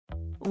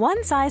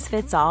One size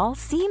fits all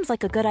seems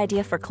like a good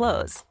idea for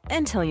clothes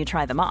until you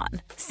try them on.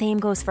 Same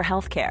goes for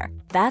healthcare.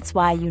 That's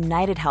why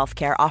United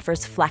Healthcare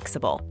offers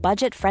flexible,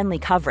 budget-friendly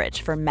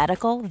coverage for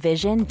medical,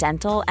 vision,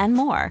 dental, and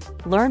more.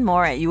 Learn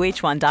more at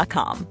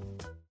uh1.com.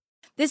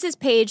 This is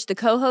Paige, the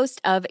co-host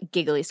of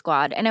Giggly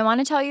Squad, and I want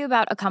to tell you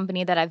about a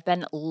company that I've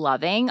been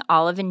loving,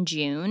 Olive &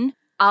 June.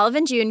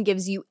 Olive & June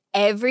gives you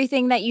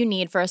everything that you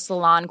need for a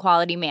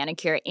salon-quality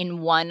manicure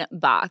in one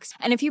box.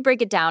 And if you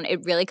break it down,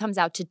 it really comes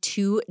out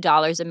to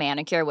 $2 a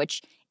manicure,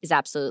 which is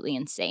absolutely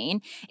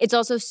insane. It's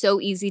also so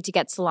easy to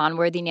get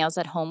salon-worthy nails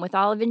at home with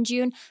Olive &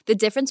 June. The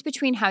difference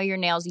between how your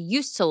nails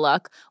used to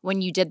look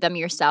when you did them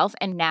yourself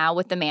and now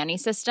with the Mani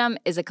system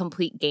is a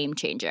complete game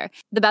changer.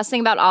 The best thing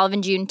about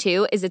Olive & June,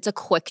 too, is it's a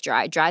quick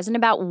dry. Dries in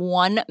about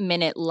 1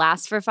 minute,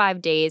 lasts for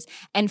 5 days,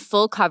 and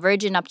full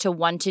coverage in up to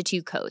 1 to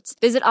 2 coats.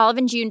 Visit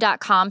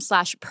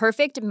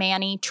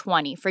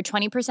oliveandjune.com/perfectmani20 for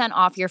 20%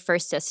 off your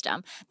first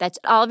system. That's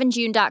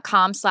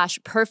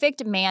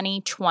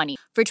oliveandjune.com/perfectmani20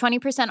 for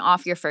 20%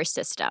 off your first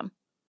system.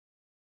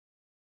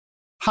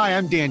 Hi,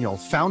 I'm Daniel,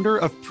 founder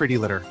of Pretty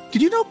Litter.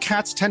 Did you know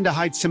cats tend to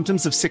hide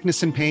symptoms of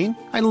sickness and pain?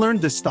 I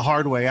learned this the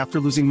hard way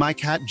after losing my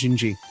cat,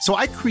 Gingy. So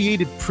I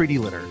created Pretty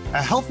Litter,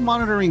 a health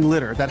monitoring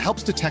litter that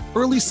helps detect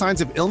early signs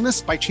of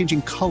illness by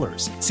changing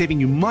colors, saving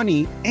you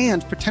money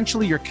and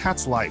potentially your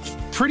cat's life.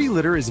 Pretty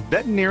Litter is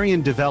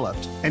veterinarian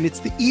developed, and it's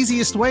the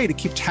easiest way to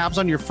keep tabs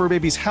on your fur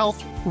baby's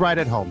health right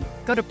at home.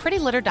 Go to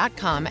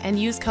prettylitter.com and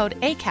use code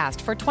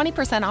ACAST for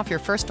 20% off your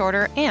first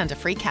order and a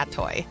free cat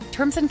toy.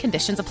 Terms and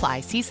conditions apply.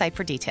 See site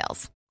for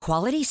details.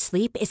 Quality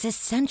sleep is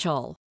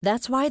essential.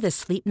 That's why the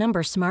Sleep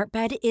Number Smart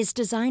Bed is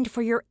designed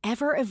for your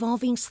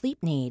ever-evolving sleep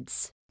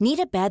needs. Need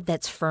a bed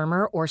that's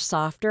firmer or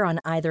softer on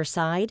either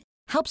side?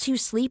 Helps you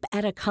sleep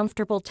at a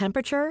comfortable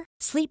temperature?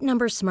 Sleep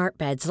Number Smart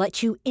Beds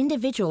let you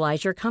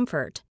individualize your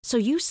comfort, so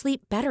you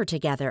sleep better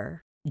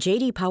together.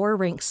 J.D. Power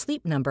ranks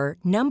Sleep Number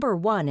number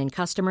 1 in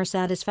customer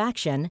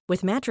satisfaction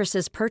with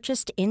mattresses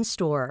purchased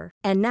in-store.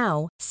 And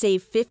now,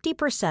 save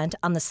 50%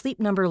 on the Sleep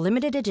Number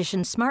Limited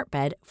Edition Smart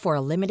Bed for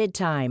a limited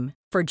time.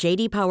 For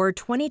J.D. Power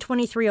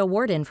 2023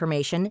 award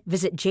information,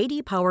 visit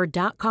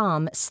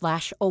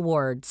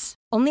jdpower.com/awards.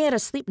 Only at a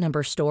Sleep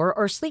Number store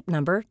or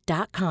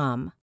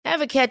sleepnumber.com.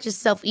 Ever catch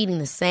yourself eating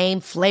the same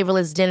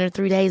flavorless dinner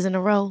 3 days in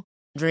a row?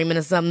 Dreaming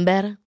of something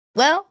better?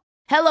 Well,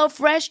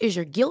 HelloFresh is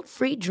your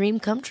guilt-free dream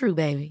come true,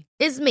 baby.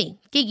 It's me,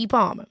 Keke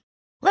Palmer.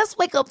 Let's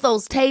wake up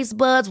those taste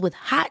buds with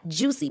hot,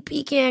 juicy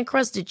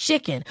pecan-crusted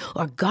chicken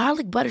or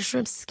garlic butter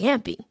shrimp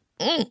scampi.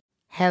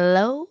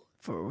 Hello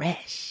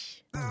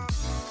Fresh.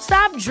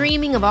 Stop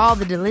dreaming of all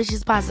the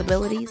delicious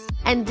possibilities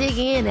and dig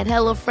in at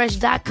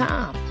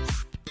HelloFresh.com.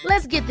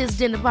 Let's get this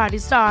dinner party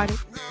started.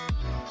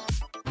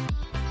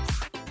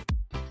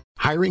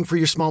 Hiring for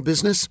your small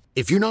business?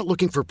 If you're not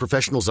looking for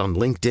professionals on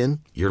LinkedIn,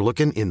 you're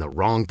looking in the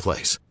wrong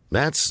place.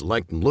 That's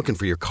like looking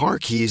for your car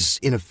keys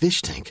in a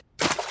fish tank.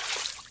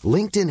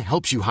 LinkedIn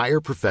helps you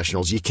hire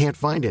professionals you can't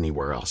find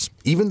anywhere else,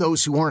 even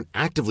those who aren't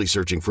actively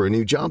searching for a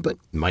new job but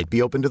might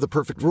be open to the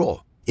perfect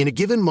role. In a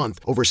given month,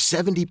 over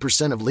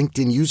 70% of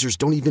LinkedIn users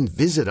don't even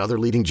visit other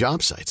leading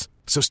job sites.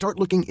 So start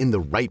looking in the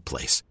right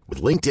place.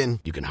 With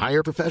LinkedIn, you can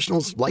hire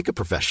professionals like a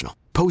professional.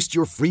 Post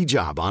your free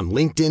job on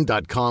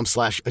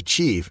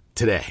linkedin.com/achieve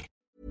today.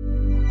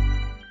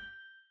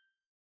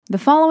 The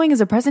following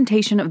is a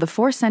presentation of the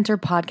Force Center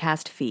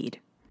podcast feed.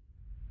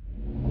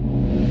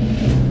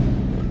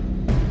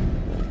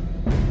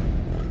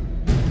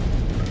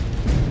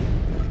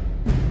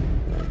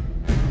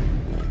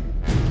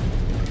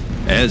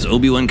 As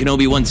Obi-Wan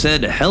Kenobi once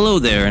said, hello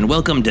there and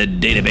welcome to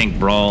Databank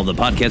Brawl, the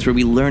podcast where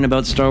we learn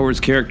about Star Wars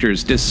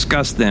characters,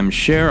 discuss them,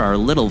 share our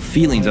little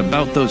feelings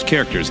about those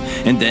characters,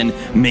 and then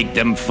make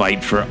them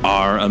fight for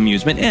our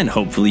amusement and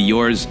hopefully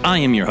yours. I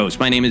am your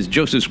host. My name is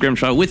Joseph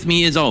Scrimshaw. With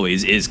me, as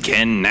always, is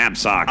Ken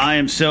Knapsack. I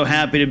am so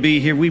happy to be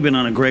here. We've been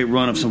on a great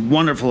run of some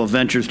wonderful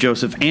adventures,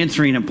 Joseph,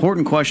 answering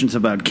important questions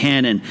about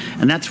canon,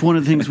 and that's one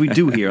of the things we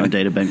do here on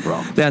Databank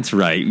Brawl. That's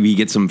right. We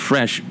get some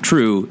fresh,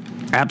 true,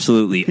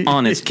 absolutely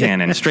honest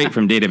canon straight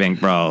from Databank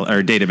Brawl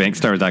or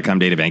StarWars.com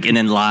Databank, and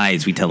then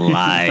lies. We tell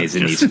lies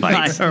in these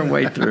fights. Lie our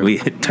way through.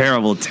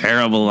 Terrible,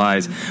 terrible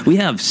lies. We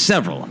have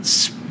several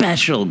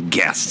special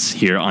guests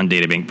here on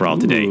Databank Brawl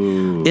today.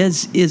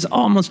 As is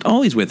almost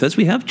always with us,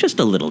 we have just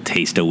a little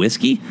taste of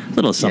whiskey, a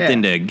little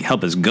something to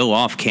help us go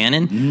off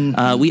canon.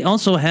 We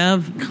also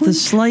have the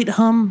slight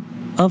hum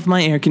of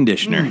my air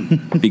conditioner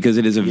because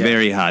it is a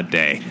very hot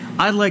day.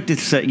 I'd like to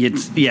say,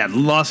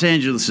 Los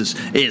Angeles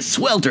is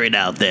sweltering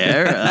out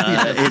there.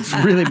 It's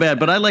really bad.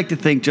 But I like to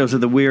think,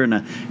 Joseph, that we're in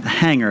a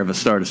hangar of a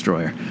Star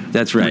Destroyer.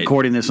 That's right.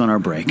 Recording this on our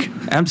break.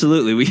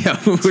 Absolutely.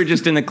 We're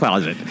just in the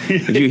closet.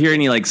 If you hear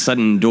any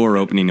sudden door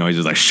opening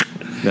noises,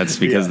 that's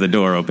because the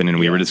door opened and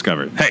we were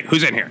discovered. Hey,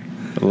 who's in here?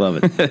 I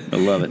love it. I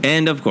love it.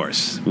 And, of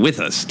course, with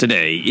us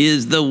today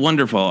is the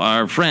wonderful,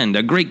 our friend,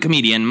 a great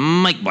comedian,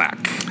 Mike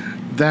Black.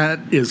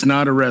 That is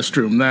not a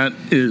restroom. That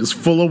is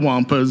full of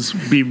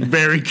wampas. Be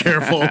very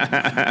careful.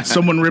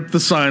 Someone ripped the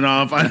sign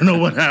off. I don't know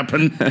what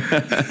happened.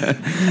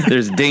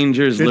 There's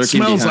dangers lurking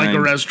behind. It smells like a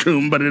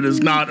restroom, but it is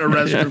not a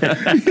restroom.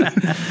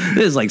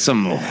 This is like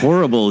some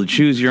horrible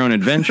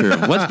choose-your-own-adventure.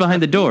 What's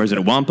behind the door? Is it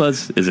a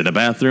wampas? Is it a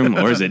bathroom?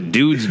 Or is it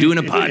dudes doing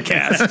a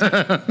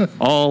podcast?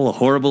 All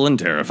horrible and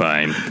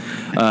terrifying.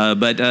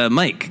 But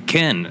Mike,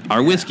 Ken,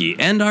 our whiskey,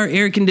 and our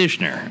air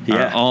conditioner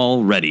are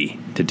all ready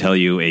to tell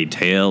you a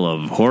tale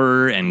of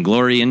horror and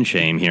glory and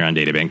shame here on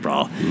Databank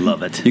Brawl.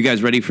 Love it. You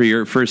guys ready for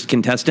your first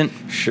contestant?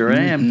 Sure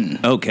am.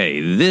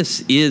 Okay,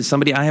 this is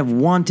somebody I have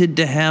wanted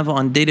to have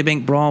on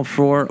Databank Brawl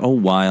for a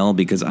while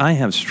because I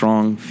have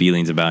strong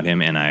feelings about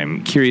him, and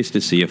I'm curious to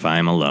see if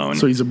I'm alone.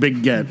 So he's a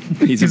big get.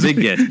 He's a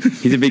big get.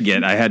 He's a big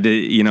get. I had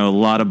to, a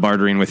lot of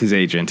bartering with his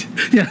agent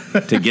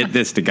to get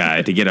this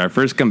guy, to get our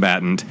first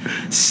combatant,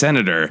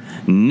 Senator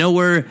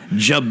Noah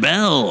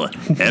Jabel.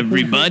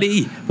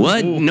 Everybody,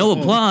 what? No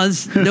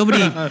applause.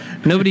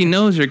 Nobody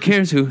knows or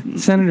cares who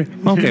Senator.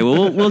 Okay,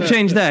 well, we'll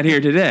change that here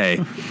today.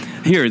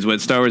 Here's what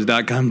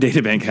StarWars.com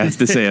Databank has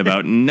to say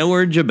about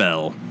Noah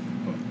Jabel.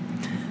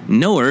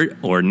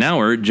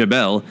 Noah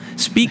Jabel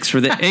speaks for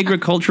the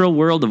agricultural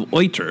world of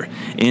Oiter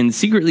and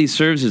secretly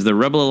serves as the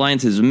Rebel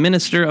Alliance's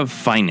Minister of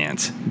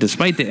Finance.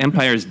 Despite the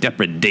Empire's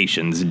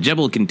depredations,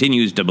 Jebel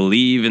continues to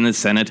believe in the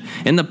Senate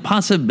and the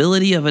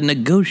possibility of a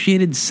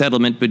negotiated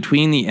settlement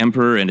between the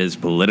Emperor and his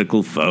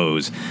political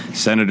foes.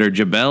 Senator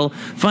Jabel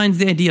finds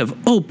the idea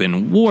of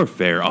open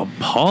warfare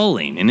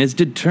appalling and is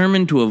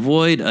determined to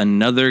avoid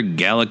another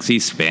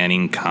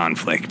galaxy-spanning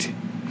conflict.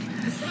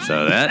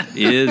 So that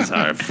is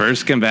our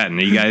first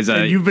combatant. You guys,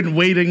 you've been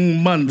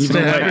waiting months to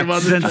have him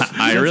on this.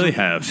 I really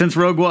have. Since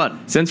Rogue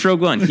One. Since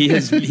Rogue One. He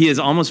has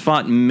almost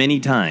fought many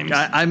times.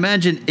 I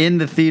imagine in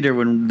the theater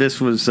when this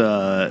was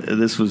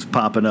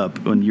popping up,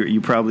 when you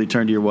probably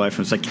turned to your wife and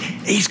was like,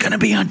 he's going to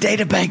be on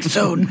Databank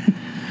soon.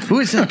 Who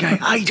is that guy?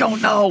 I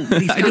don't know.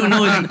 I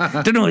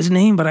don't know his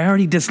name, but I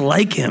already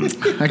dislike him.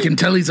 I can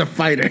tell he's a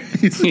fighter.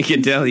 You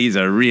can tell he's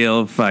a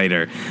real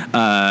fighter.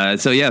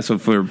 So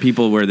for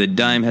people where the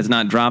dime has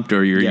not dropped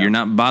or you're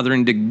not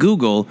bothering to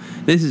Google,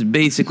 this is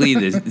basically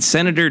the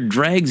senator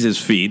drags his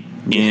feet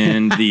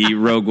in the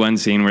Rogue One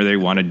scene where they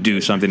want to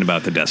do something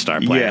about the Death Star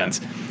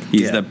plans.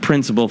 He's the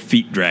principal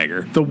feet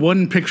dragger. The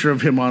one picture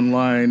of him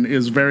online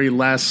is very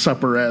Last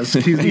Supper-esque.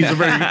 He's a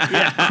very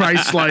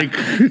Christ-like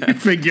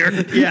figure.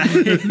 Yeah.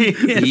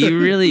 He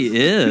really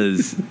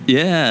is.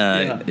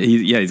 Yeah.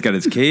 He's got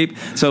his cape.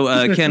 So,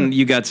 Ken,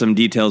 you got some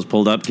details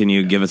pulled up. Can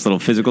you give us a little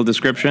physical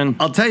description?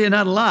 I'll tell you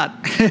not a lot.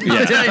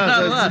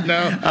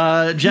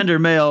 No. Gender,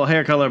 male,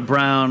 hair color,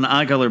 brown,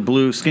 eye color,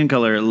 blue, skin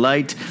color,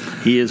 light.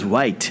 He is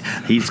white.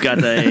 He's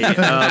got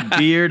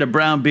a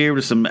brown beard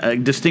with some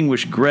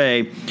distinguished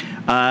gray.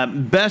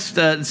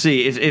 Let's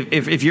see,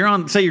 if you're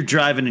on, say you're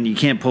driving and you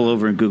can't pull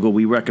over and Google,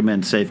 we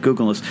recommend safe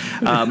Googleless.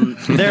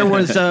 There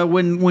was,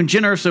 when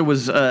Jyn Erso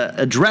was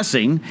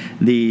addressing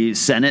the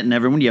Senate and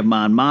everyone, you have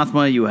Mon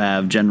Mothma, you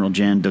have General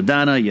Jan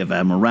Dodonna, you have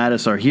Admiral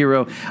Raddus, our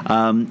hero,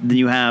 then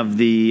you have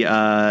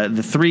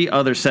the three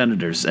other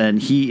senators, and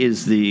he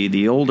is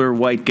the older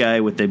white guy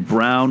with the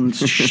brown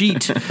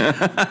sheet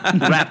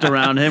wrapped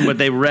around him with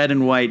a red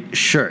and white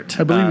shirt.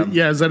 I believe,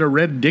 is that a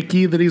red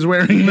dickie that he's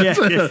wearing? Like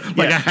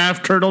a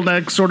half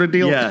turtleneck sort of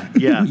deal.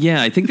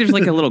 Yeah. I think there's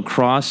like a little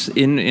cross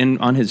in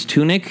on his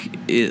tunic,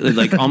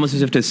 like almost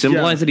as if to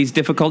symbolize that he's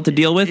difficult to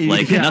deal with.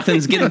 Like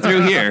nothing's getting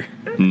through here.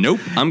 Nope,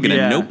 I'm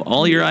gonna nope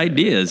all your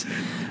ideas.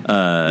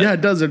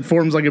 It does. It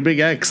forms like a big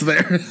X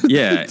there.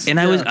 And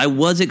I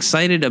was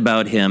excited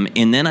about him,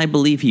 and then I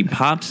believe he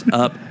pops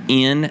up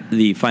in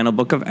the final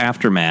book of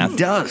Aftermath. He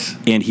does.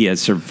 And he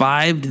has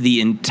survived the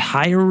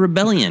entire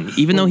rebellion,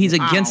 even though he's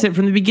against it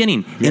from the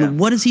beginning. Yeah. And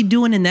what is he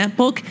doing in that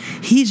book?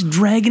 He's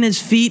dragging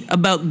his feet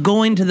about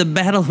going to the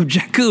Battle of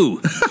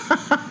Jakku.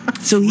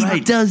 So he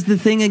does the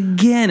thing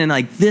again, and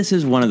this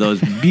is one of those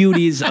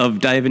beauties of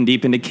diving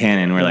deep into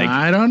canon. Where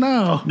I don't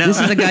know. This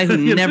is a guy who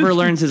never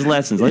learns his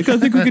lessons. I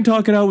think we can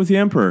talk it out with the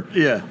Emperor.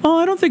 Yeah. Oh,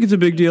 I don't think it's a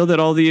big deal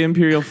that all the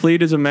Imperial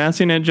fleet is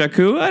amassing at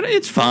Jakku.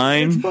 It's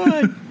fine. It's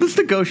fine. Let's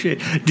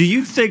negotiate. Do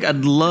you think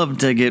I'd love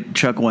to get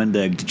Chuck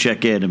Wendig to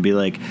check in and be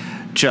like,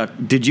 Chuck,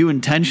 did you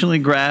intentionally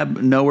grab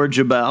Noah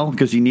Jabel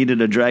because you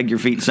needed a drag your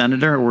feet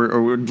senator?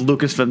 Or would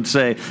Lucasfilm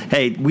say,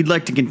 hey, we'd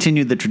like to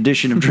continue the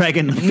tradition of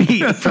dragging the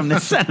feet from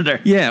this senator?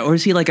 Yeah, or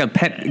is he like a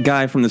pet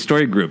guy from the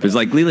story group? Is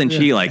like Leland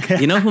Chee,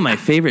 you know who my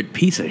favorite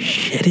piece of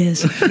shit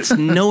is? It's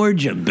Noah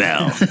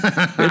Jabel.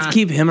 Let's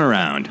keep him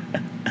around.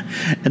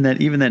 And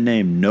even that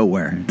name,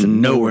 Nowhere. It's a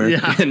Nowhere.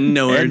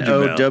 Nowhere.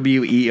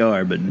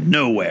 Nower, but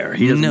Nowhere.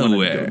 He doesn't want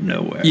to go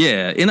nowhere.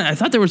 Yeah, and I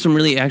thought there were some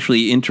really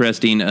actually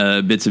interesting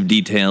bits of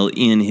detail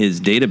in his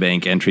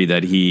databank entry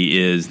that he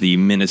is the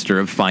Minister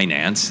of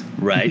Finance.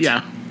 Right.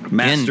 Yeah.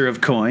 Master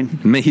of coin.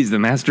 He's the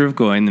Master of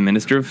Coin, the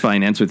Minister of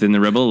Finance within the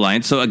Rebel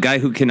Alliance. So a guy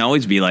who can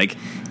always be like,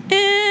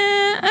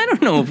 I don't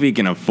don't know if we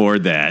can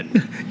afford that.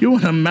 You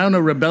want to mount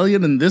a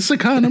rebellion in this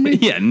economy?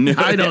 Yeah, no.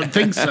 I don't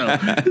think so.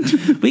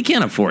 We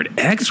can't afford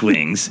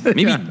X-Wings.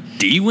 Maybe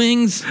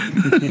D-Wings?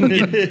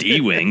 Get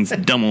D-Wings,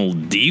 dumb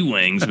old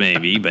D-Wings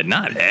maybe, but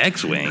not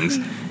X-Wings.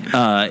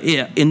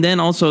 Yeah, and then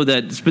also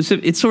that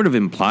specific, it's sort of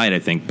implied, I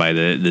think, by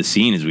the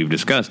scene as we've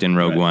discussed in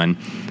Rogue One,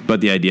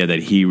 but the idea that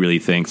he really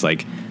thinks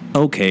like,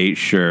 okay,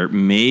 sure,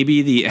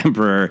 maybe the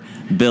Emperor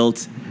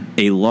built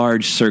a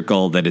large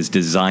circle that is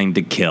designed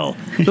to kill,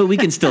 but we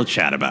can still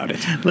chat about it.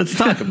 Let's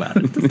talk about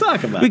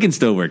it. We can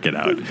still work it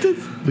out.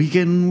 We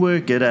can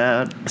work it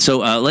out. So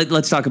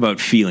let's talk about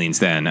feelings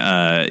then.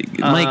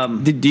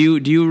 Mike, do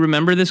you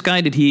remember this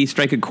guy? Did he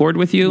strike a chord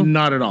with you?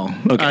 Not at all.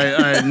 Okay.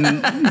 I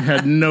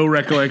had no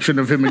recollection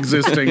of him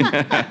existing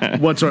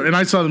whatsoever. And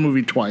I saw the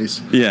movie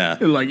twice. Yeah.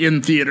 Like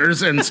in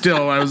theaters, and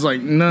still I was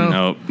like,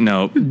 no.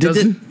 No.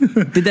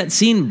 Did that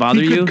scene bother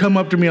He you? could come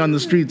up to me on the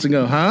streets and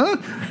go, huh?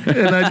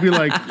 And I'd be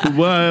like,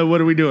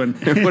 what are we doing?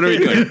 What are we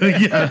doing?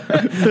 Yeah.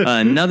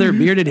 Another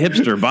bearded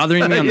hipster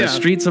bothering me on the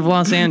streets of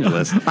Los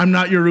Angeles. I'm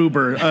not your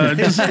Uber.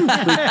 Just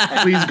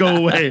please go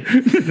away.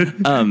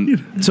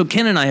 So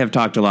Ken and I have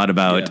talked a lot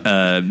about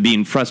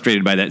being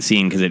frustrated by that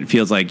scene because it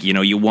feels like,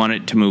 you want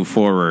it to move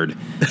forward.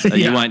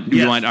 You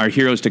want our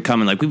heroes to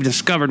come and like, we've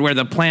discovered where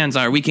the plans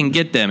are. We can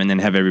get them. And then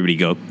have everybody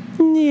go,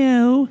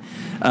 no.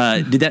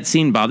 Did that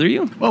scene bother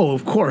you? Oh,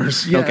 of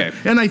course. Yeah. Okay.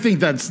 And I think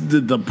that's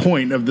the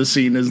point of the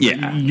scene is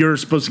that you're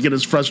supposed to get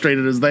as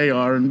frustrated as they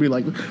are and be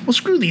like, well,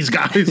 screw these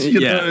guys. You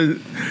know?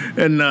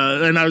 And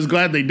I was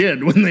glad they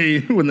did when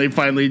they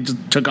finally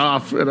just took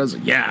off. And I was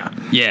like, yeah.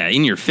 Yeah,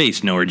 in your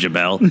face, Noah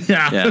Jabel.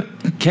 Yeah.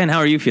 Ken, how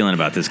are you feeling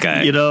about this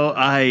guy?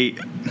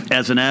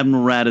 As an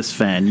Admiral Raddus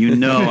fan, I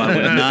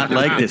would not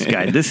like this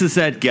guy. This is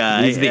that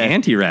guy. He's the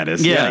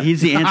anti-Raddus. Yeah,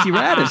 he's the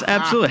anti-Raddus.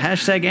 Absolutely.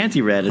 Hashtag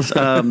anti-Raddus.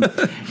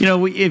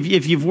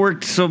 If you've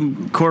worked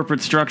some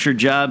corporate structure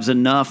jobs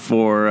enough,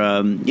 or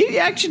you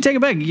actually take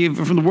it back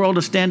from the world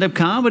of stand-up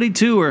comedy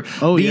too, or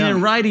being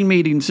in writing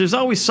meetings, there's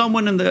always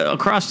someone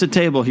across the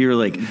table here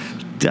like,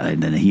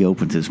 and then he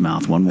opens his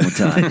mouth one more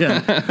time.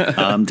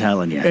 I'm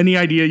telling you. Any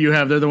idea you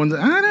have? They're the ones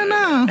that, I don't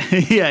know.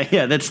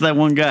 yeah, that's that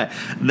one guy.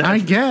 I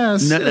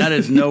guess. That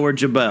is Noah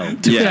Jabel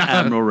to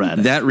Admiral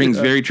Raddus. That rings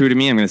very true to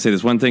me. I'm going to say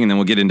this one thing, and then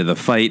we'll get into the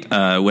fight.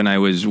 When I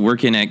was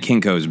working at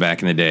Kinko's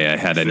back in the day, I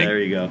had an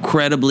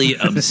incredibly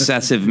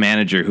obsessive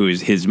manager who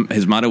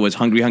his motto was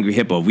Hungry, Hungry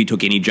Hippo. We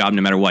took any job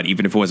no matter what,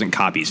 even if it wasn't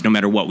copies. No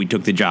matter what, we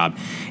took the job.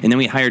 And then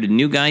we hired a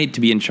new guy to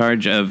be in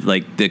charge of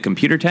like the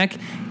computer tech,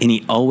 and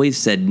he always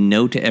said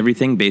no to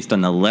everything based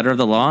on the letter of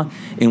the law.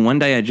 And one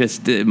day I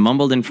just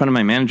mumbled in front of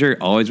my manager,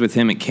 always with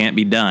him, it can't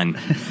be done.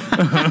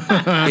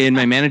 And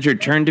my manager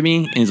turned to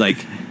me and he's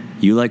like,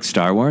 you like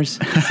Star Wars?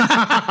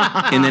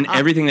 And then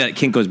everything that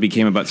Kinko's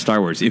became about Star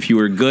Wars. If you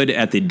were good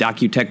at the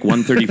DocuTech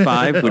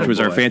 135, which was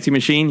our fancy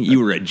machine, you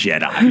were a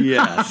Jedi.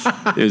 Yes.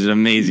 It was an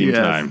amazing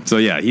time. So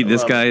yeah,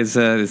 this guy is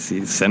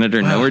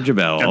Senator Noah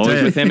Jabel.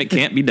 Always with him, it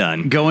can't be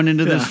done. Going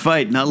into this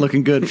fight, not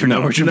looking good for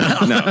Noah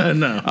Jabel.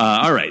 No.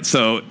 All right,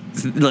 so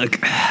look,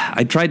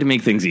 I tried to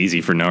make things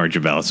easy for Noah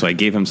Jabel, so I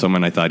gave him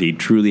someone I thought he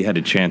truly had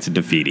a chance of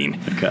defeating.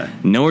 Okay.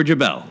 Noah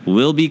Jabel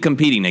will be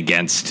competing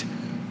against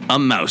a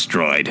mouse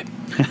droid.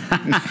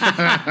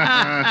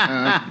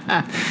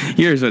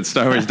 Here's what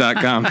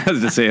StarWars.com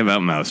has to say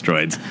about mouse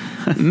droids.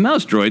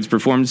 Mouse droids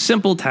perform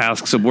simple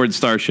tasks aboard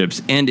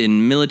starships and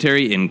in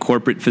military and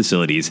corporate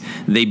facilities.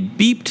 They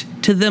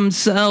beeped to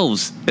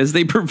themselves as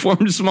they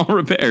performed small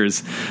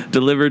repairs,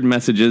 delivered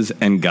messages,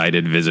 and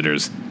guided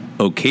visitors,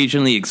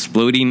 occasionally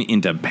exploding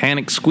into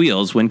panic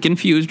squeals when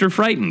confused or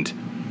frightened.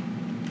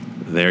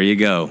 There you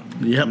go.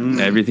 Yep.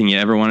 Everything you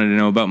ever wanted to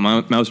know about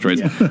mouse droids.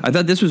 Yeah. I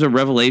thought this was a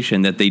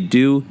revelation that they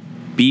do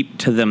beep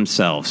to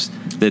themselves.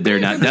 That they're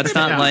not. That's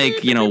not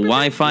like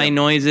Wi-Fi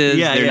noises.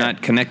 They're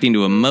not connecting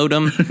to a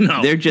modem.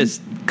 No. They're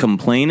just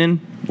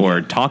complaining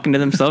or talking to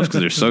themselves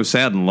because they're so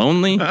sad and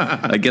lonely.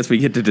 I guess we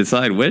get to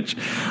decide which.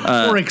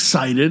 Or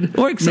excited.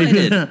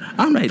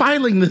 I'm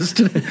filing this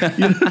today.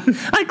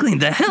 I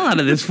cleaned the hell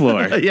out of this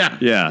floor.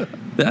 Yeah.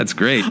 That's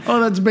great. Oh,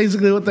 that's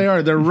basically what they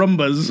are. They're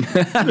Roombas.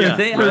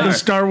 They They're are the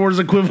Star Wars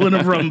equivalent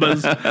of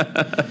Roombas.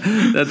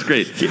 That's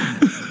great.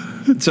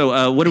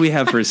 So, what do we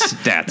have for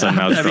stats on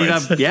mouse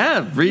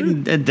droids?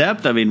 Reading in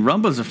depth. I mean,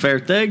 Rumba's a fair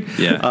thing.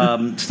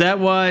 Yeah.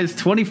 Stat-wise,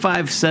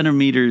 25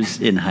 centimeters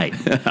in height.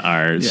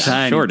 Our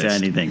shortest.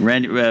 Tiny thing.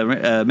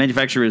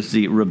 Manufacturer is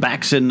the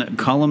Rabaxin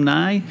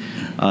Columni.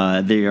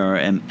 They are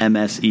an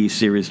MSE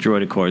series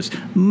droid, of course.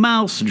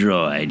 Mouse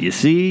droid. You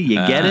see? You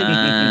get it?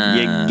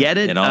 You get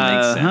it? It all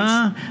makes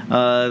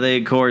sense. They,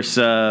 of course...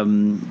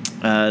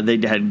 they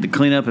had the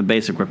cleanup and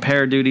basic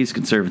repair duties,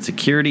 conserve and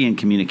security and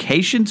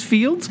communications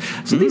fields.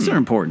 So these are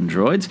important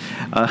droids.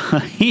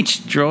 Each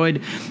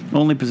droid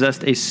only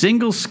possessed a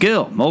single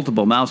skill.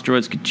 Multiple mouse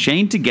droids could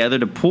chain together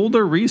to pool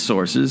their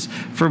resources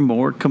for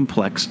more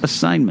complex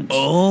assignments.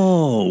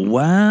 Oh,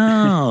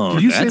 wow.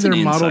 Did you say their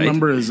model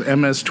number is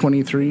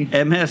MS-23?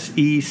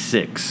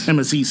 MSE6.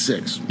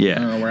 MSE6.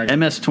 Yeah.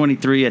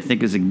 MS-23, I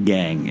think, is a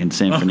gang in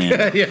San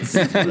Fernando. Yes.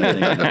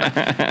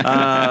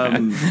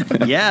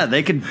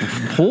 They could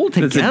pull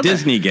together. It's a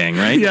Disney gang,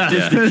 right? Yeah.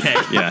 Disney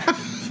gang. Yeah.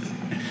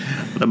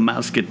 The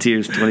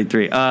Mouseketeers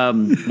 23.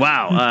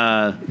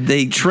 Wow.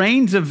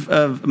 Trains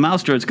of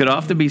mouse droids could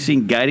often be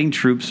seen guiding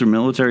troops through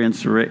military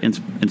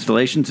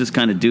installations. This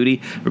kind of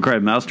duty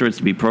required mouse droids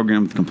to be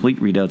programmed with complete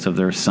readouts of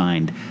their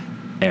assigned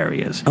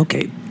areas.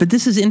 Okay, but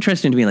this is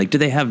interesting to me. Like, do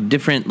they have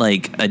different,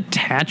 like,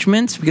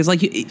 attachments? Because,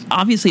 like,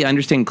 obviously I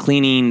understand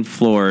cleaning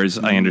floors.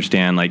 I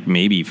understand, like,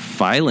 maybe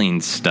filing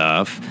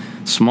stuff,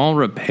 small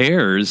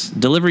repairs,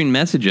 delivering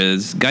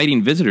messages,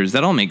 guiding visitors.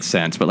 That all makes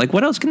sense. But, like,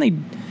 what else can they...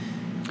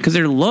 Because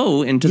they're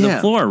low into the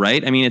floor,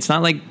 right? I mean, it's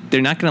not like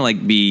they're not going to,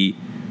 like, be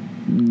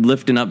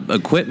lifting up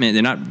equipment.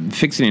 They're not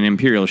fixing an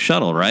Imperial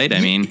shuttle, right? I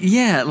mean...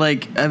 Yeah,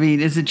 like, I mean,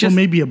 is it just... Well,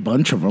 maybe a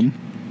bunch of them.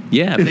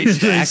 Yeah, they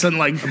send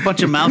like a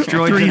bunch of mouse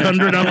droids.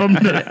 300 of them.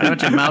 A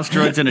bunch of mouse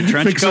droids in a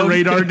trench Fix coat. a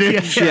radar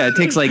dish. Yeah, it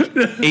takes like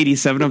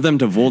 87 of them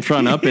to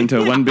Voltron up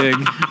into one big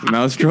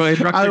mouse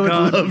droid. I would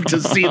love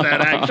to see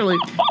that, actually.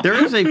 There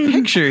is a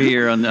picture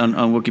here on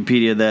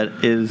Wikipedia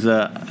that is...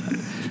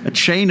 a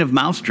chain of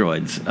mouse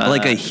droids.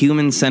 Like a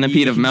human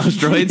centipede of mouse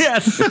droids?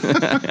 Yes.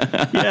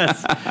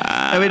 Yes.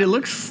 I mean, it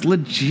looks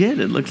legit.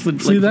 It looks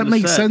legit. See, that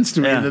makes sense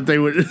to me that they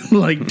would,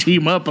 like,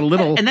 team up a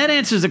little. And that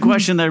answers a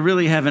question that I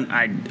really haven't,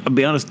 I'll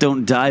be honest,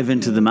 don't dive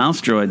into the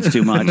mouse droids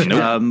too much.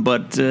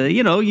 But,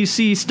 you know, you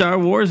see Star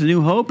Wars, A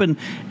New Hope, and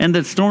the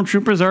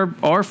stormtroopers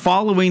are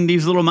following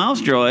these little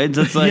mouse droids.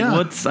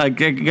 It's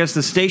like, I guess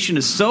the station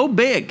is so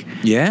big.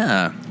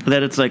 Yeah.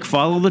 That it's like,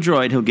 follow the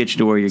droid, he'll get you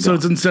to where you're going. So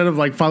it's instead of,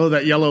 like, follow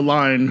that yellow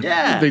line,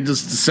 they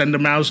just send a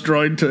mouse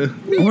droid to...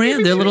 Or, yeah,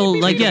 they're little,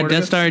 like,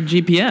 Death Star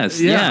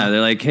GPS. Yeah.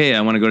 They're like, hey, I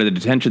want to go to the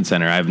detention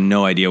center. I have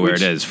no idea where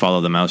it is. Follow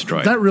the mouse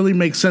droid. That really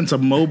makes sense. A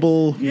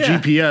mobile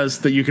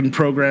GPS that you can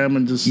program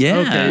and just...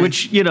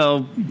 Which, you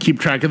know... Keep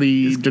track of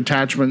the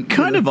detachment.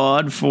 Kind of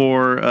odd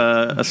for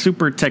a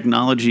super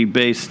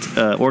technology-based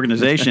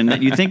organization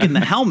that you think in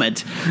the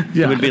helmet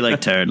it would be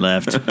like, turn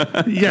left,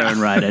 turn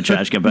right at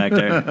trash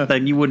compactor.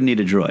 Then you wouldn't need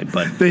a droid,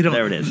 but they don't,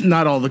 there it is.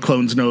 Not all the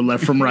clones know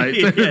left from right.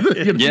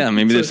 Yeah,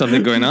 maybe there's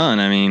something going on.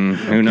 I mean,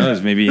 who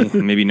knows?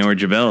 Maybe Noor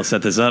Jabel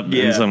set this up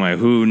in some way.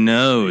 Who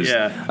knows?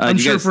 Yeah. I'm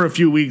sure for a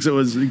few weeks it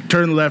was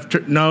turn left.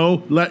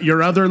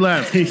 Your other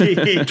left.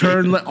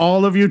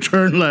 All of you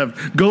turn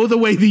left. Go the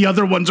way the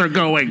other ones are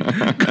going.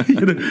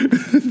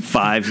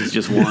 Fives is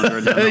just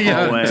wandering down the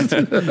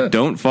hallway.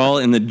 Don't fall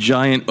in the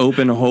giant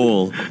open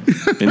hole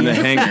in the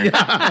hangar.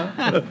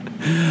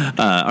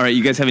 All right,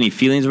 you guys have any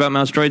feelings about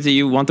mouse droids that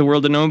you want the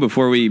world to know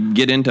before we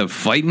get into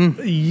fighting?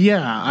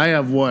 Yeah, I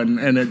have one,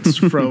 and it's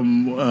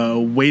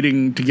from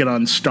waiting to get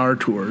on Star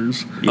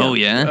Tours. Oh,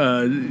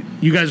 yeah?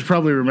 You guys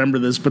probably remember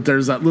this, but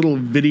there's that little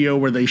video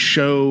where they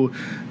show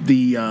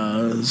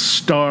the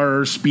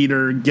Star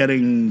Speeder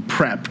getting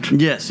prepped.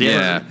 Yes,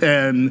 yeah.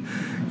 And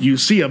you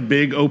see a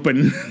big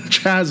open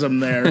chasm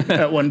there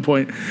at one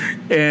point.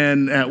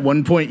 And at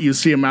one point, you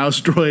see a mouse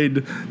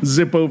droid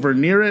zip over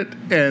near it,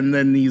 and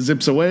then he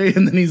zips away,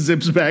 and then he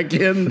zips back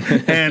in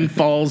and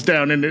falls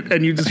down in it.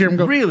 And you just hear him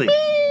go, really?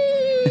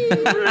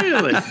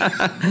 Really?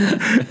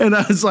 And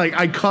I was like,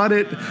 I caught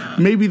it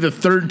maybe the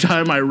third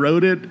time I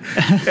wrote it,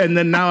 and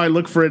then now I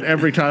look for it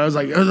every time. I was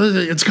like,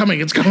 it's coming.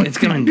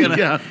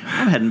 Yeah.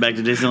 I'm heading back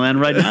to Disneyland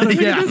right now.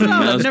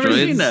 I've never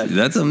seen that.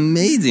 That's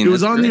amazing. It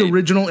was on the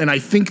original, and I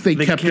think they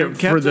kept it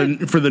for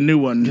the new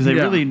one. Because they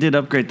really did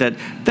upgrade that.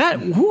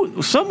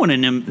 Someone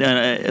in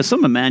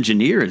some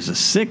Imagineer is a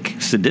sick,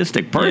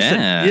 sadistic person.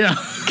 Yeah.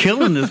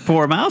 Killing this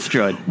poor mouse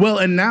droid. Well,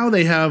 and now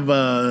they have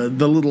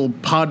the little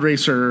pod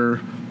racer.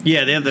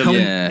 Yeah, they have the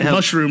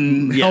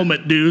mushroom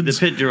helmet dudes.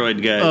 The pit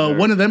droid guy.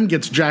 One of them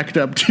gets jacked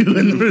up too,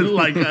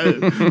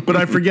 and but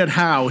I forget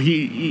how.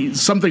 He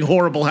something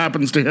horrible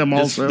happens to him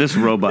also. This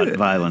robot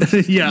violence.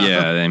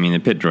 Yeah. I mean, the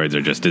pit droids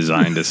are just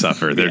designed to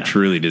suffer. They're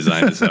truly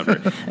designed to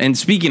suffer. And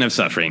speaking of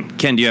suffering,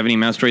 Ken, do you have any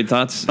mouse droid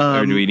thoughts,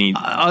 or do we need?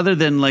 Other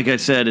than, like I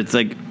said, it's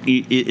like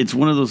it's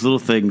one of those little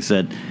things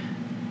that.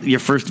 Your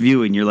first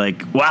viewing, you're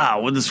like,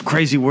 wow, in this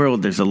crazy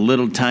world, there's a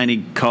little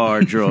tiny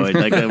car droid,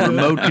 like a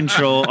remote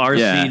control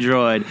RC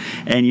droid,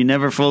 and you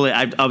never fully,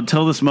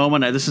 until this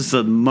moment, this is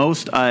the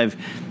most I've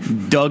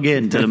dug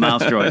into the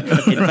mouse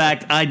droid. In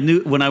fact, I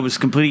knew when I was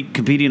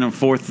competing on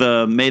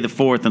May the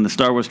 4th in the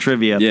Star Wars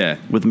trivia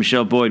with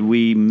Michelle Boyd,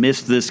 we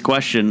missed this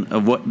question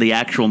of what the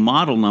actual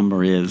model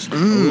number is,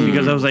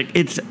 because I was like,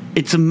 it's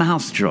a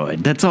mouse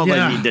droid. That's all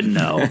I need to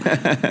know.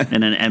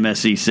 And an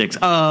MSE6.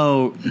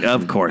 Oh,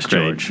 of course,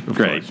 George.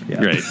 Great.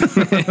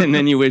 And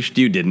then you wished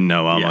you didn't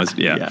know almost.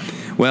 Yeah.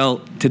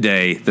 Well,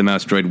 today, the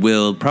mouse droid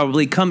will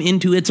probably come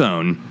into its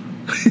own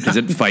as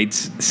it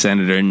fights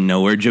Senator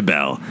Noor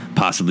Jabel,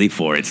 possibly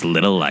for its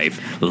little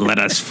life. Let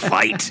us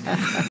fight.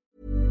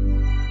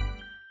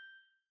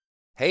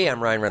 Hey,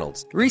 I'm Ryan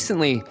Reynolds.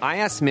 Recently, I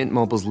asked Mint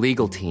Mobile's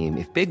legal team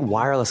if big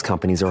wireless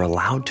companies are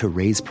allowed to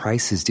raise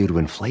prices due to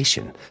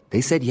inflation. They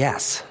said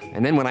yes.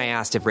 And then when I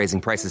asked if raising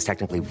prices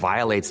technically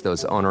violates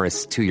those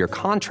onerous 2-year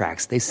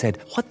contracts, they said,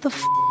 what the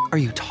f*** are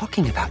you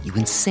talking about, you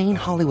insane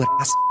Hollywood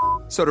ass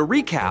f- So to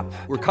recap,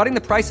 we're cutting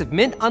the price of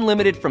Mint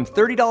Unlimited from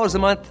 $30 a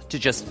month to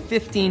just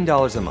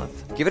 $15 a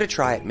month. Give it a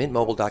try at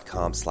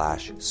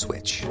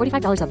mintmobile.com/switch.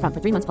 $45 up front for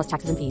 3 months plus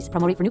taxes and fees.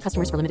 Promo rate for new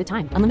customers for limited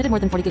time. Unlimited more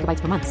than 40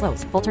 gigabytes per month.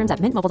 Slows full terms at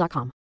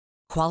mintmobile.com.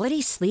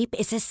 Quality sleep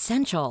is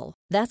essential.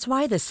 That's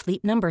why the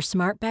Sleep Number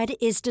Smart Bed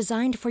is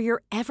designed for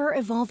your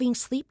ever-evolving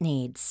sleep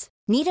needs.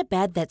 Need a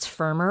bed that's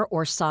firmer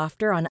or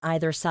softer on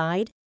either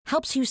side?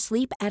 Helps you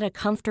sleep at a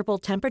comfortable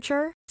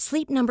temperature?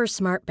 Sleep Number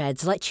Smart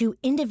Beds let you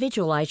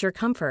individualize your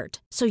comfort,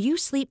 so you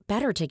sleep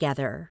better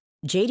together.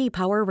 J.D.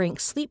 Power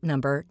ranks Sleep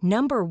Number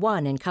number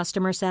 1 in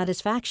customer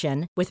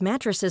satisfaction with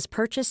mattresses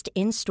purchased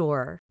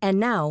in-store. And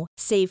now,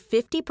 save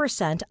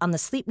 50% on the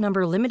Sleep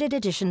Number Limited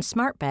Edition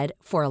Smart Bed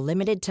for a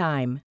limited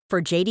time. For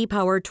J.D.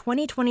 Power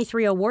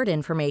 2023 award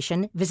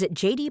information, visit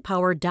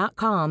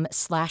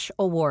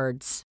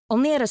jdpower.com/awards.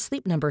 Only at a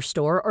Sleep Number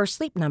store or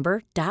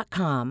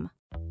sleepnumber.com.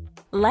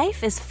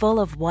 Life is full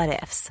of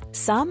what-ifs.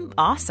 Some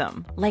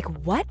awesome, like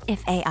what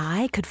if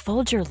AI could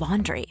fold your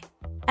laundry?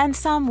 And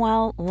some,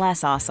 well,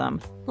 less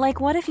awesome,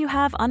 like what if you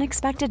have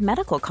unexpected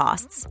medical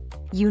costs?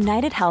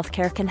 United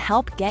Healthcare can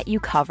help get you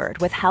covered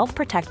with Health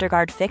Protector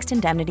Guard fixed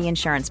indemnity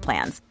insurance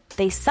plans.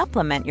 They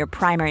supplement your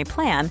primary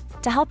plan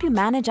to help you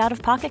manage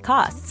out-of-pocket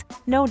costs.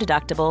 No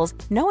deductibles,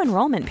 no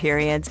enrollment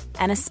periods,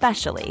 and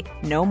especially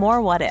no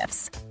more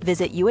what-ifs.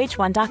 Visit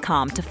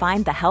uh1.com to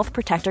find the Health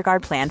Protector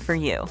Guard plan for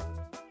you.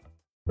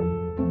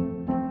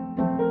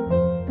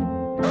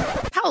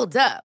 Hold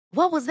up.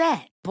 What was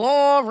that?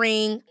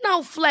 Boring.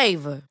 No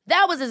flavor.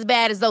 That was as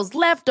bad as those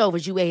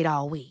leftovers you ate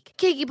all week.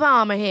 Keke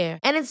Palmer here,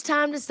 and it's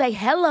time to say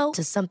hello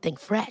to something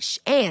fresh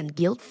and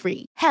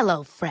guilt-free.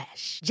 Hello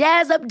Fresh.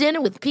 Jazz up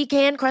dinner with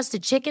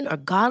pecan-crusted chicken or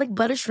garlic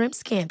butter shrimp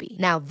scampi.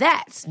 Now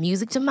that's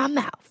music to my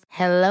mouth.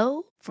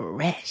 Hello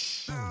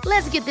Fresh.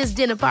 Let's get this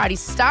dinner party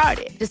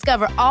started.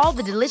 Discover all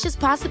the delicious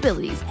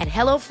possibilities at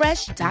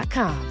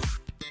hellofresh.com.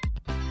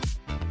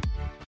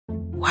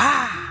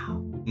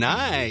 Wow.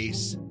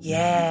 Nice.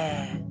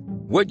 Yeah.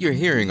 What you're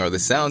hearing are the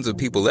sounds of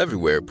people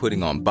everywhere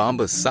putting on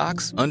Bombas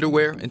socks,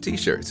 underwear, and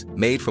T-shirts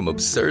made from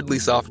absurdly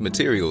soft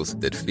materials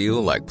that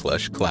feel like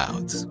plush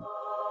clouds.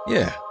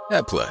 Yeah,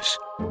 that plush.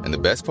 And the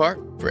best part?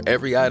 For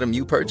every item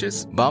you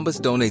purchase, Bombas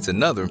donates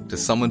another to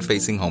someone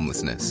facing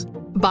homelessness.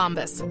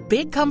 Bombas.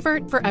 Big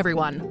comfort for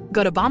everyone.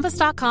 Go to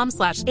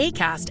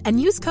bombas.com/ACAST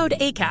and use code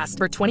ACAST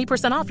for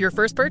 20% off your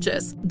first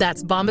purchase.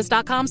 That's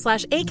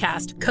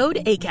bombas.com/ACAST. Code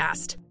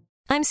ACAST.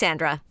 I'm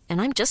Sandra, and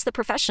I'm just the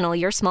professional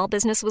your small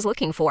business was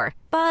looking for.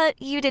 But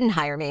you didn't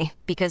hire me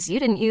because you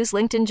didn't use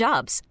LinkedIn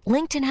Jobs.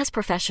 LinkedIn has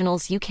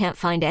professionals you can't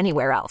find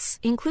anywhere else,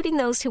 including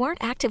those who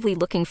aren't actively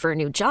looking for a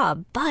new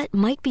job, but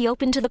might be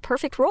open to the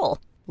perfect role,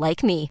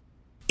 like me.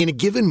 In a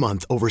given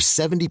month, over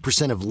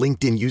 70% of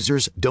LinkedIn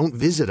users don't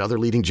visit other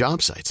leading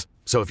job sites.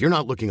 So if you're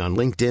not looking on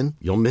LinkedIn,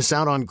 you'll miss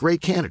out on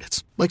great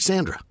candidates like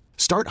Sandra.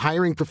 Start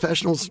hiring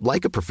professionals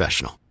like a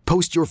professional.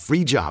 Post your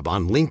free job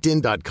on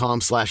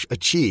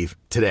linkedin.com/achieve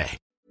today.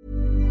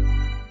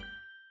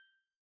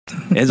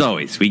 As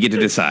always, we get to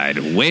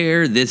decide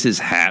where this is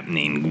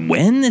happening,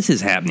 when this is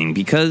happening,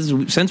 because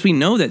since we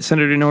know that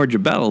Senator Noah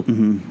Jabal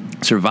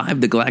survived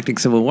the Galactic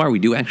Civil War, we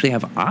do actually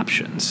have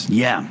options.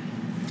 Yeah,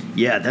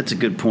 that's a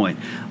good point.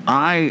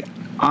 I'm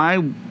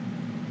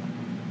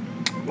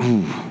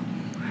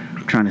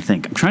trying to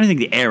think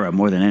the era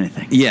more than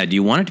anything. Yeah, do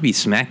you want it to be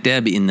smack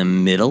dab in the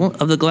middle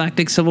of the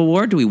Galactic Civil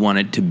War? Do we want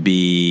it to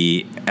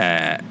be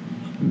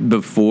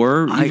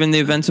before even the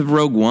events of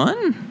Rogue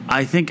One?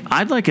 I think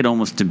I'd like it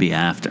almost to be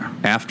after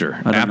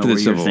the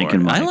Civil War.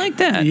 Mike. I like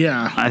that.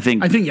 Yeah, I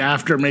think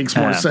after makes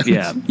more sense.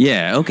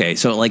 Yeah. Okay,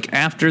 so like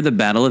after the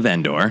Battle of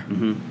Endor.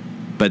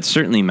 But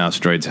certainly mouse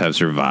droids have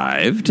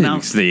survived.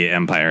 The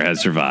Empire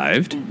has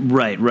survived.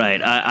 Right.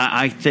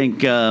 I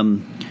think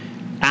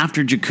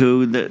after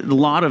Jakku, a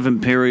lot of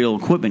Imperial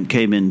equipment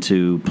came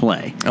into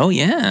play. Oh,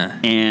 yeah.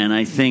 And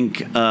I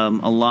think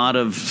a lot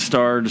of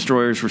Star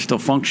Destroyers were still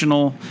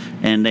functional,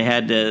 and they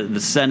had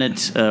the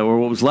Senate, or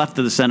what was left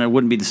of the Senate, it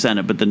wouldn't be the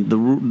Senate, but the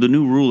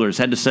new rulers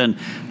had to send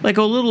like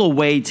a little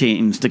away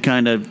teams to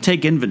kind of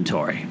take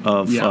inventory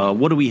of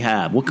what do we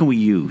have? What can we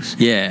use?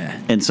 Yeah.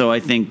 And so I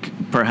think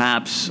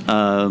perhaps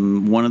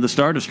one of the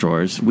Star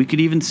Destroyers, we could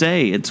even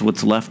say it's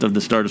what's left of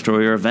the Star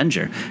Destroyer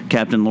Avenger,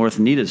 Captain Lorth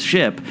Nita's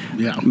ship.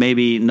 Yeah.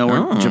 Maybe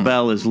Noah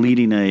Jabal is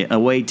leading a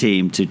away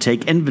team to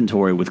take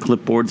inventory with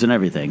clipboards and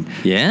everything.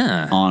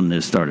 Yeah. On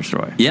this Star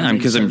Destroyer. Yeah,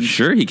 because I'm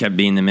sure he kept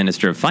being the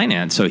Minister of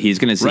Finance, so he's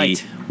going to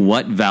see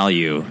what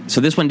value. So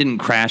this one didn't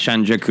crash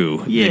on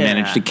Jakku. Yeah. They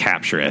managed to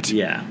capture it.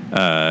 Yeah.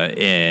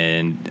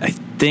 And I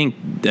think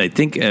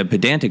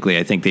pedantically,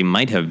 I think they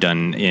might have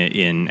done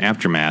in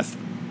Aftermath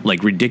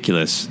like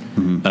ridiculous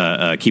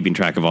keeping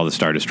track of all the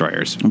Star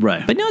Destroyers.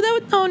 Right. But no,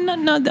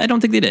 I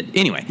don't think they did.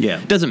 Anyway,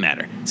 doesn't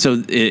matter. So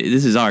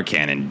this is our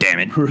canon, damn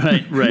it.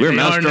 Right. We're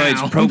mouse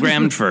droids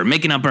programmed for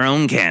making up our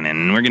own canon,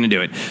 and we're going to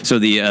do it. So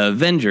the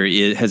Avenger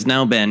has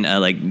now been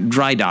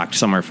dry docked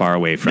somewhere far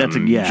away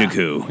from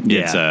Jakku.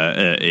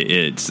 Yeah.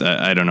 It's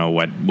I don't know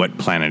what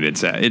planet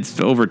it's at. It's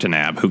over to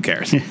Nab. Who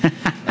cares?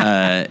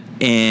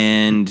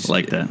 And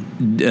like that.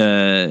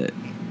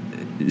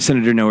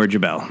 Senator Noah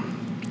Jabal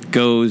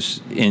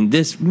goes, and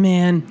this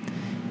man,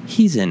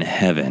 he's in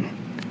heaven.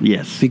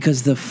 Yes.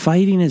 Because the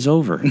fighting is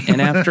over.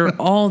 And after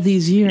all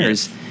these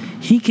years,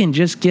 he can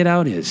just get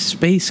out his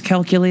space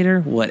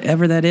calculator,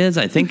 whatever that is.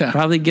 I think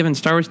probably given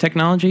Star Wars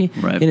technology,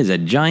 it is a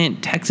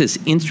giant Texas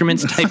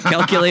Instruments type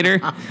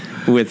calculator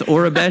with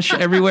Aurebesh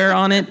everywhere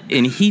on it.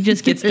 And he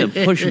just gets to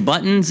push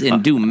buttons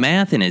and do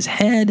math in his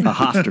head.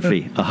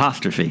 Apostrophe.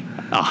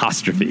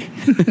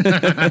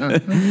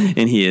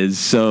 And he is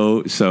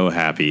so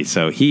happy.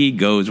 So he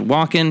goes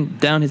walking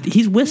down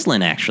he's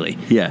whistling, actually.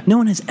 Yeah. No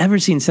one has ever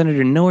seen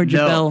Senator Noah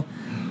Jabal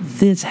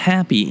this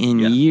happy in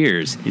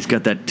years. He's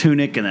got that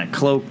tunic and that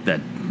cloak,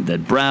 that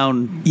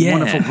brown,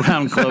 wonderful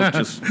brown cloak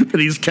just that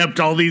he's kept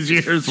all these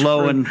years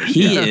flowing.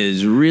 He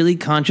is really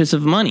conscious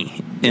of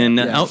money, and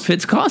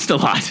outfits cost a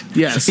lot.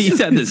 Yes. So he's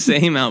had the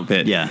same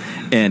outfit. Yeah.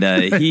 And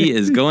he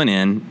is going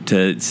in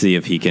to see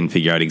if he can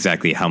figure out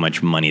exactly how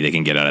much money they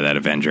can get out of that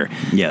Avenger.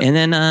 Yeah. And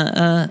then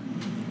a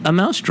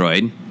mouse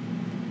droid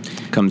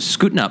comes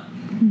scooting up.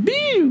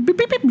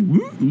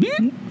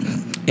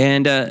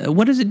 And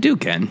what does it do,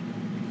 Ken?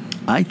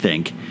 I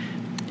think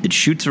it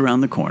shoots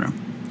around the corner,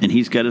 and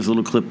he's got his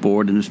little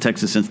clipboard and his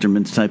Texas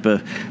Instruments type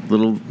of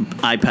little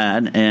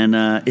iPad, and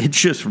it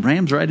just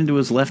rams right into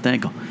his left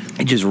ankle.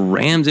 It just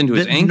rams into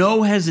his ankle?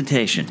 No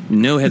hesitation.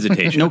 No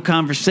hesitation. No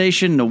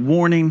conversation, no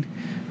warning.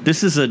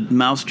 This is a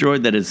mouse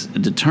droid that is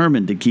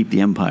determined to keep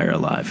the Empire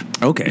alive.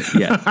 Okay.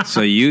 Yeah.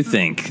 So you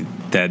think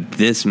that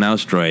this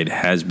mouse droid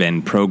has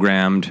been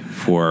programmed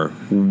for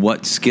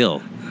what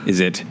skill? Is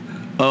it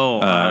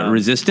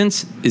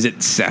resistance? Is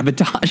it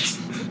sabotage?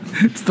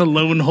 It's the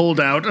lone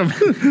holdout. I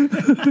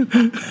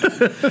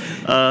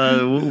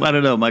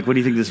don't know, Mike. What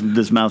do you think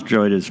this mouse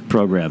droid is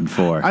programmed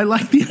for? I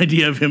like the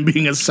idea of him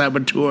being a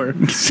saboteur.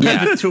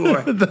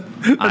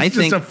 I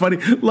think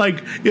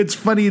it's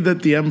funny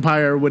that the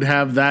Empire would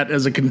have that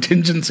as a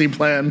contingency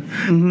plan.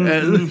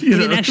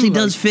 Mm-hmm. It actually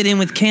does fit in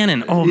with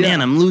canon. Oh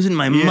man, I'm losing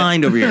my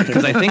mind over here,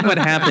 because I think what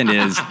happened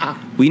is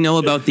we know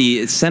about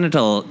the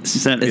Sentinel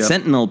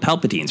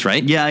Palpatines,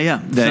 right? Yeah.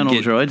 Sentinel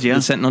droids. Yeah,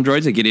 the Sentinel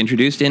droids that get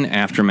introduced in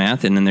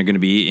Aftermath, and then they're going to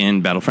be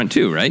in Battlefront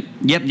 2, right?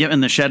 Yep,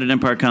 and the Shattered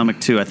Empire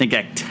comic 2. I think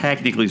that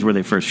technically is where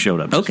they first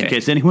showed up. Okay. In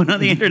case anyone on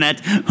the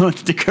internet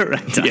wants to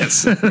correct us.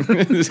 Yes.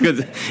 Because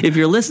if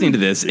you're listening to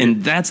this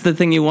and that's the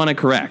thing you want to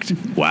correct,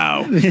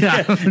 wow.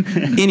 Yeah.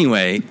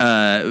 Anyway,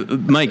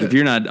 Mike, if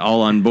you're not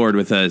all on board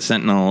with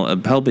Sentinel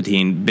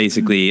Palpatine,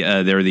 basically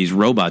there are these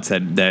robots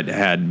that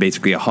had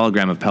basically a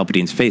hologram of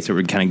Palpatine's face that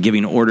were kind of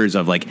giving orders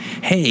of like,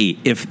 hey,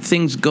 if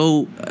things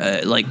go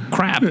like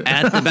crap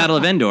at the Battle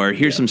of Endor,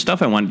 here's some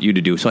stuff I want you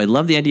to do. So I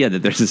love the idea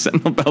that there's a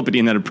Sentinel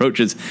Palpatine that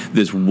approaches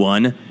this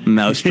one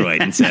mouse droid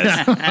and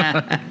says,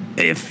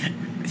 if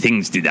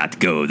things do not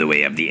go the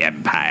way of the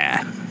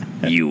Empire,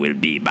 you will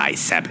be my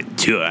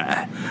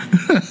saboteur.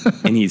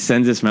 And he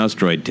sends this mouse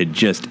droid to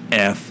just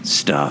F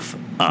stuff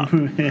up.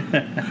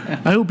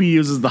 I hope he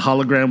uses the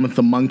hologram with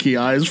the monkey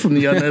eyes from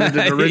the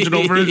unedited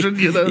original version.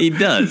 He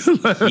does.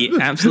 He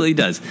absolutely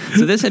does.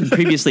 So this had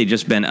previously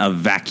just been a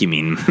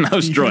vacuuming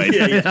mouse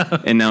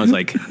droid, and now it's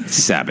like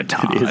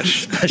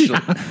sabotage.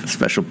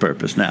 Special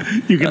purpose now.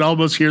 You can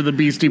almost hear the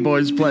Beastie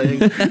Boys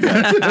playing. In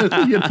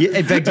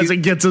fact, as it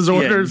gets his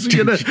orders.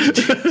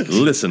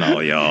 Listen,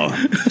 all y'all.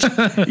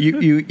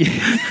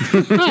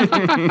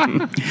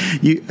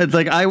 It's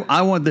like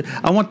I want the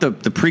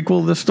prequel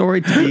of the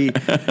story to be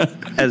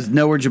as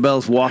Noah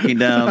Jabal's walking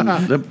down.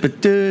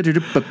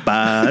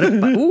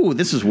 Ooh,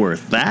 this is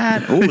worth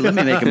that. Ooh, let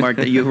me make a mark.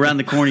 That you around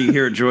the corner, you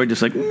hear a droid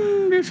just like,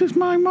 this is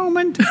my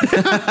moment.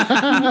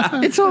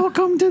 It's all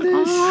come to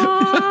this.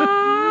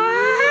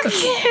 I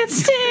can't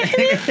stand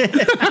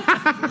it.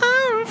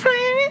 I'm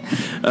afraid.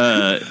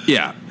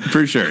 Yeah,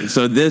 for sure.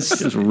 So this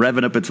just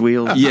revving up its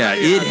wheels. Yeah,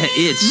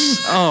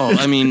 it's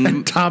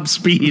top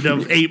speed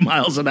of 8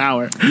 miles an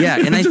hour. Yeah,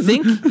 and I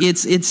think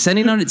it's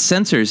sending out its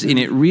sensors, and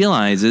it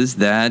realizes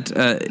that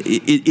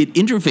it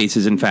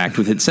interfaces, in fact,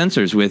 with its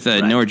sensors with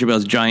Noah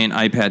Jabal's giant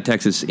iPad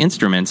Texas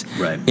Instruments,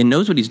 and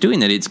knows what he's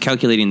doing. That it's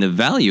calculating the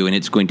value, and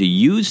it's going to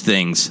use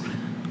things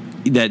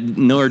that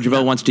Noah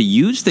Jabal wants to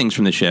use things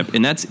from the ship,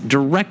 and that's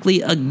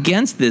directly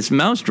against this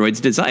mouse droid's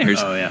desires.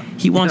 Oh, yeah.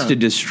 He wants to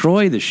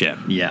destroy the ship.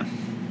 Yeah.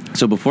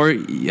 So before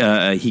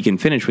he can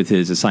finish with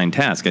his assigned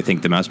task, I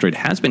think the mouse droid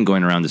has been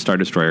going around the Star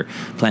Destroyer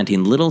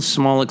planting little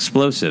small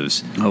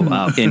explosives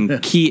in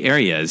key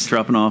areas.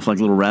 Dropping off like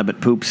little rabbit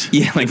poops.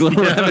 Yeah, like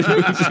little rabbit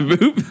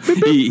poops.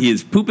 He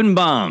is pooping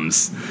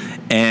bombs.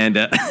 And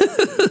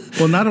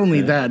well, not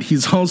only that,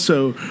 he's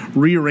also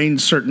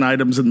rearranged certain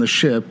items in the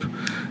ship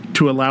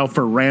to allow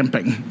for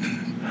ramping.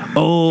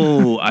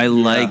 Oh, I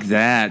like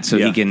that.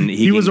 So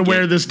he was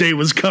aware this day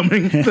was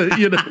coming,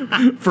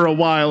 for a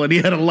while, and he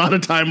had a lot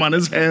of time on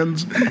his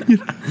hands.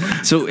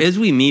 So as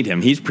we meet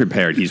him, he's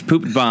prepared. He's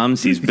pooped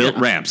bombs. He's built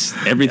ramps.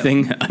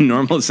 Everything a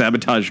normal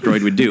sabotage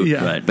droid would do.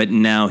 Yeah. Right. But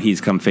now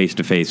he's come face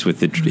to face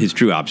with his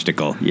true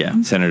obstacle.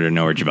 Yeah. Senator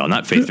Noah Jabel.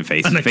 Not face to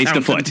face. Face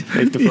to foot.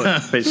 Face to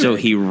foot. Yeah. So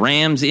he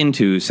rams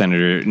into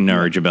Senator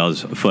Noah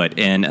Jabel's foot.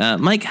 And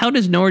Mike, how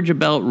does Noah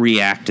Jabel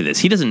react to this?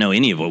 He doesn't know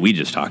any of what we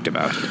just talked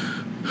about.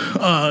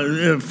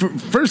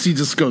 First he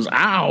just goes,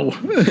 ow.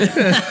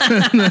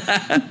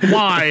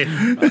 Why?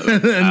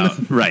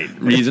 Right.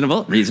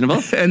 Reasonable.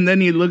 And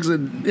then he looks at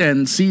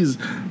and sees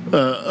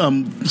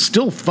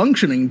still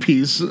functioning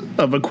piece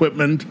of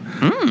equipment.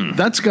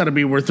 That's got to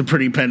be worth a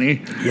pretty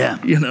penny. Yeah.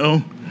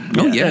 Oh,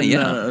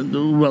 yeah.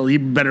 Well, he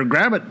better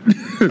grab it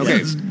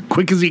as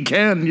quick as he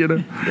can,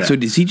 Yeah. So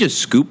does he just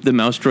scoop the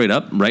mouse droid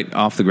up right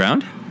off the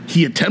ground?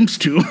 He attempts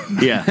to.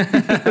 Yeah.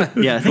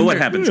 But what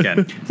happens, Ken?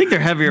 I think they're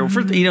heavier.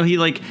 First, he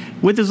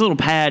with his little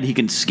pad, he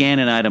can scan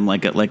an item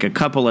like a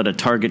couple at a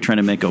Target trying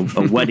to make a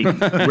wedding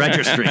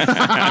registry.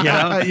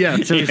 Yeah.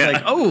 So he's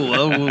like,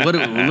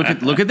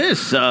 look at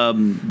this.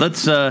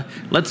 Let's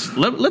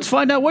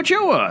find out what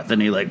you're worth. Then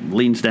he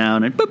leans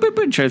down and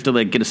tries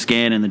to get a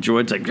scan, and the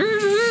droid's like.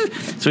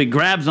 So he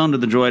grabs onto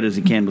the droid as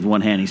he can with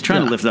one hand. He's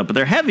trying to lift it up, but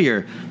they're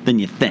heavier than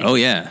you think. Oh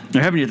yeah,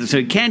 they're heavier, so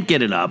he can't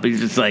get it up. He's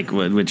just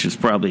which is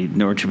probably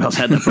Noah Jabel's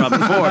had that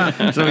problem before.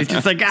 So he's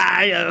just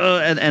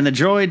and the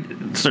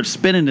droid starts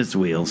spinning its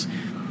wheels,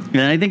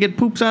 and I think it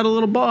poops out a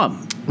little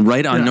bomb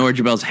right on Noah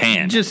Jabel's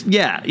hand. Just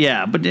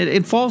but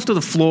it falls to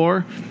the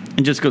floor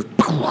and just goes.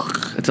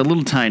 It's a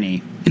little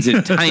tiny. It's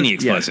a tiny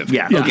explosive.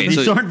 Yeah. Okay.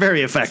 These aren't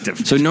very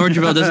effective. So Noah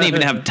Jabel doesn't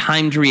even have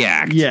time to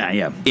react.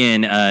 Yeah.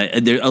 And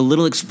a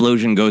little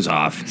explosion goes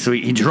off. So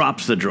he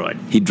drops the droid.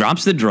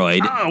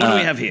 Oh, what do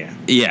we have here?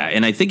 Yeah,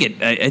 and I think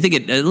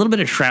a little bit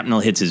of shrapnel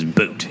hits his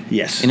boot.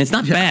 Yes. And it's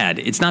not bad.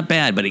 It's not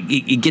bad, but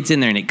it gets in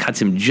there and it cuts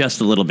him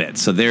just a little bit.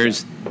 So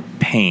there's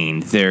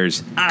pain.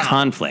 There's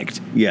conflict.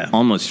 Yeah.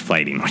 Almost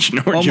fighting, which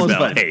Noah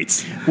Jabel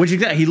hates. Which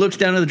he looks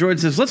down at the droid and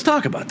says, "Let's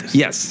talk about this."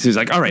 Yes. So he's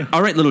like, all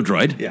right, little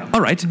droid. Yeah.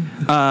 All right.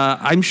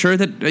 I'm sure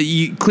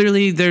that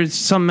clearly there's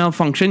some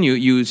malfunction.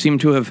 You seem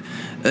to have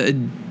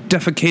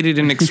defecated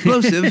an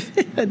explosive.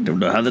 I don't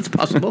know how that's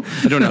possible.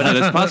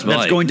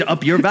 That's going to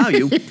up your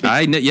value.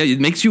 It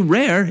makes you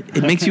rare.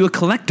 It makes you a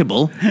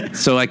collectible.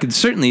 So I could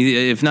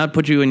certainly, if not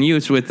put you in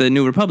use with the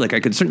New Republic, I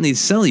could certainly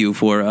sell you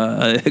for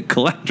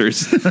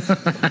collectors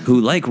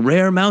who like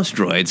rare mouse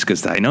droids,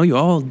 because I know you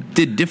all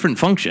did different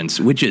functions,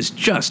 which is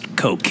just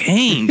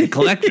cocaine to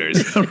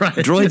collectors. Right.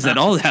 Droids that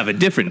all have a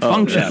different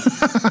function.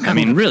 Yeah. I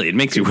mean, really, it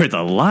makes you worth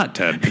a lot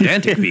to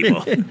pedantic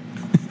people.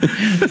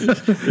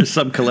 There's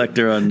some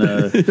collector on.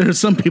 There are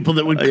some people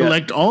that would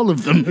collect all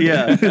of them.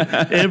 Yeah,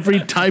 every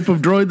type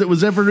of droid that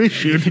was ever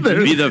issued.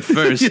 Be the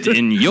first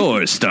in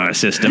your star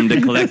system to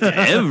collect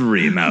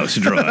every mouse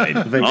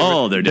droid,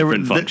 all their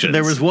different functions.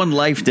 There was one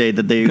life day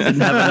that they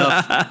didn't have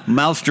enough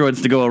mouse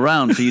droids to go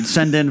around, so you'd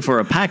send in for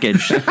a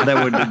package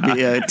that would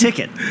be a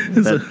ticket.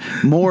 That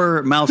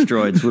more mouse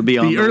droids would be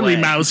on the early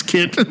way. mouse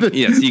kit.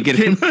 Yes, you get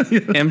an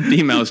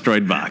empty mouse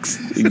droid box.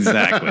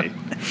 Exactly.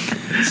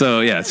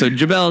 So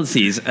Jabel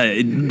sees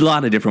a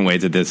lot of different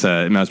ways that this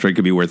mouse droid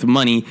could be worth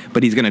money,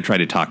 but he's going to try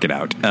to talk it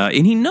out.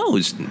 And he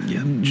knows,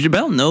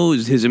 Jabel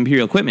knows his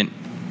Imperial equipment.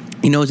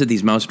 He knows that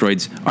these mouse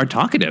droids are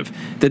talkative,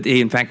 that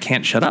they in fact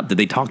can't shut up, that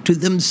they talk to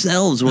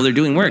themselves while they're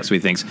doing work. So he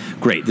thinks,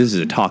 great, this is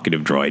a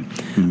talkative droid.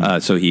 Mm-hmm.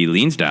 So he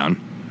leans down,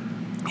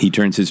 he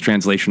turns his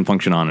translation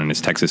function on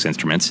his Texas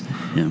Instruments,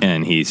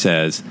 and he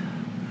says,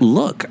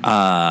 look,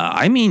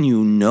 I mean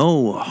you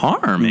no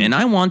harm, and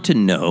I want to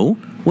know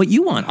what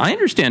you want. I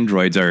understand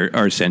droids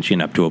are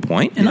sentient up to a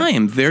point, and I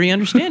am very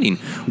understanding.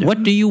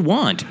 What do you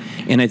want?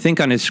 And I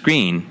think on his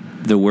screen,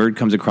 the word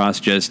comes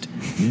across just,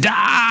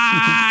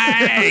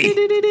 die!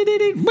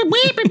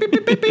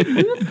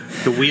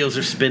 The wheels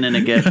are spinning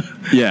again.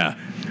 Yeah.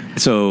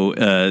 So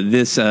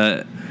this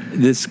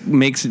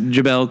makes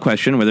Jabel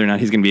question whether or not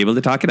he's going to be able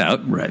to talk it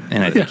out. Right.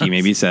 And I think he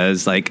maybe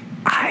says, I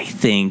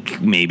think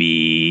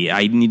maybe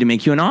I need to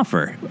make you an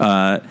offer.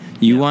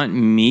 You want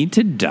me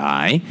to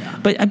die,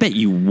 but I bet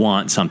you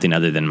want something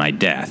other than my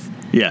death.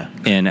 Yeah.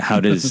 And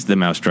how does the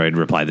mouse droid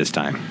reply this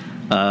time?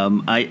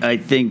 I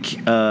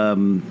think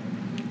the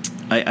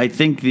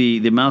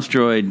mouse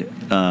droid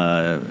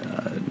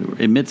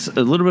emits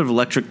a little bit of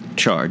electric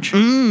charge.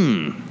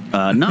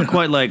 Not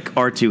quite like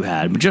R2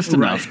 had, but just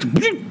enough to,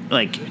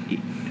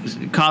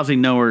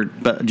 causing Noah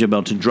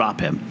Jabel to drop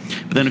him.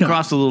 But then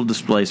across the little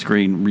display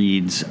screen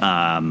reads,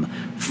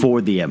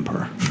 for the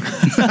Emperor.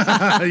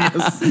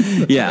 Yes.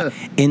 Yeah.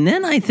 And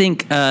then I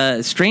think,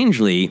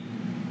 strangely,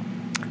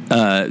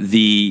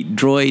 the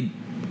droid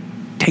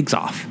takes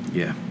off.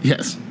 Yeah.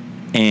 Yes.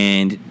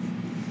 And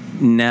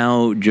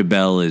now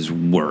Jabel is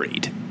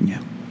worried.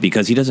 Yeah.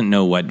 Because he doesn't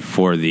know what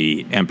for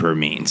the Emperor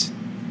means.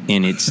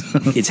 And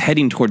it's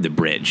heading toward the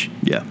bridge.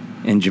 Yeah.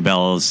 And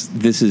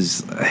this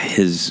is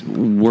his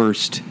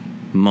worst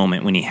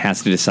moment when he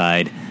has to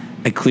decide,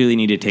 I clearly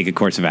need to take a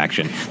course of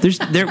action.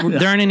 There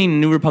aren't any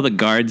New Republic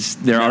guards.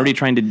 They're already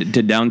trying to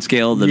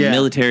downscale the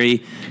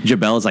military.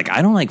 Jabel is like,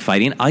 I don't like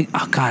fighting.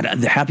 Oh, God,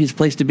 the happiest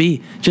place to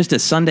be. Just a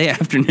Sunday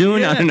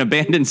afternoon on an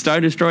abandoned Star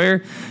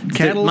Destroyer.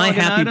 My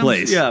happy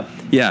place.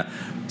 Yeah.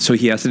 So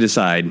he has to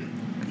decide,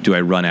 do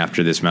I run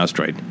after this mouse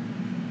droid?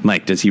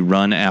 Mike, does he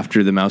run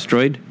after the mouse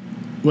droid?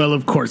 Well,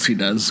 of course he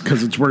does,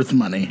 because it's worth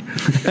money.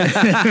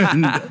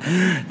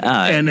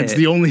 and it's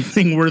the only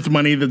thing worth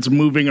money that's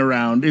moving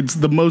around. It's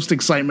the most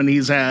excitement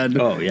he's had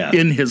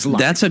in his life.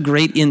 That's a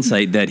great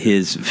insight, that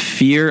his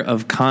fear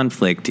of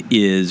conflict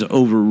is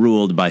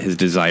overruled by his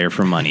desire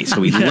for money.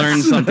 So he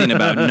learned something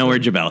about Noah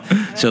Jabel.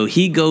 So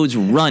he goes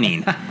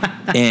running,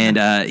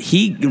 and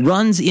he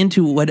runs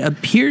into what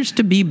appears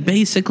to be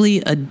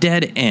basically a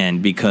dead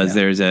end, because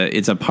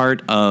it's a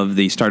part of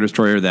the Star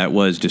Destroyer that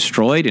was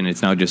destroyed, and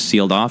it's now just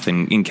sealed off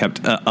and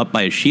kept up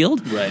by a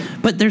shield. Right.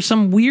 But there's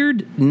some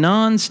weird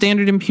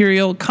non-standard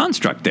Imperial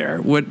construct there,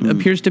 what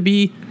appears to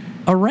be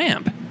a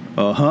ramp.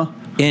 Uh-huh.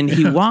 And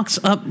he walks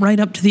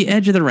right up to the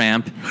edge of the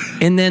ramp,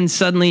 and then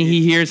suddenly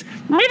he hears...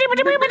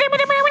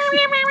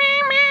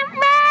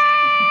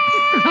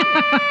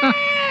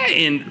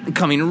 And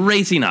coming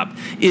racing up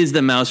is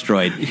the mouse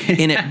droid,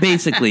 and it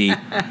basically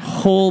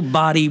whole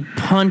body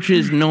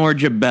punches Noah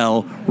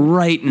Jabel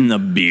right in the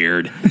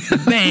beard.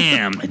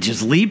 Bam! It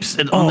just leaps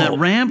on that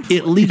ramp?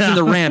 It leaps to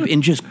the ramp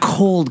and just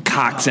cold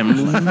cocks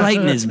him right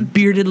in his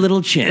bearded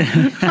little chin.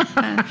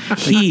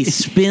 He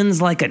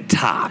spins like a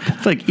top.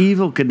 It's like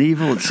Evel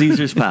Knievel at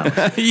Caesar's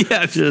Palace.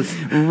 Yes, just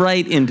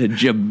right into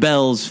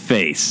Jabel's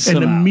face.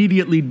 And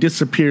immediately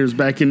disappears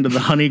back into the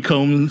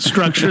honeycomb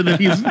structure that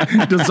he's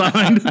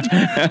designed.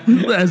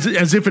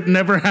 As if it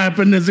never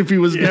happened, as if he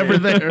was never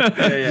there.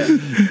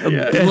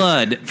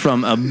 Blood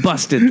from a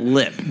busted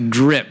lip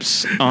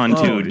drips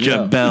onto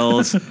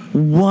Jabel's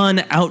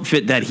one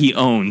outfit that he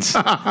owns.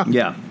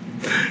 Yeah.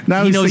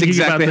 Now he knows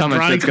exactly how much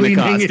that's going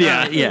to cost.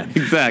 Yeah,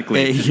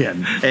 exactly.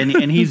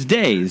 And he's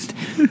dazed.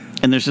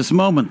 And there's this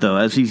moment, though,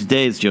 as he's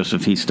dazed,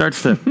 Joseph, he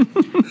starts to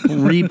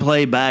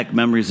replay back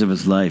memories of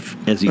his life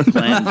as he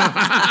plans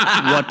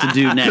what to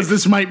do next. Because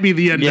this might be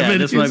the end of it. Yeah,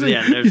 this might be the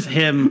end. There's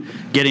him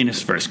getting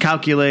his first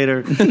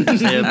calculator. There's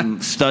him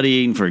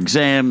studying for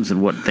exams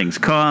and what things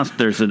cost.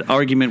 There's an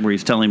argument where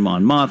he's telling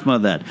Mon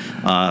Mothma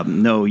that,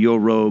 no, your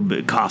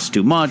robe costs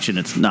too much and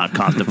it's not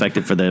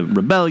cost-effective for the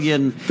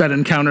rebellion. That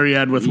encounter he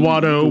had with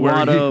Watto,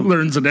 where he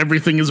learns that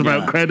everything is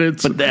about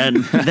credits. But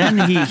then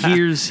he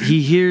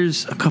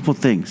hears a couple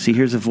things. He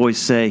hears a voice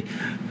say,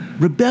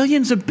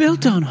 "Rebellions are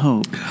built on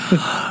hope."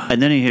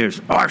 And then he hears,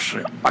 I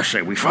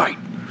say we fight.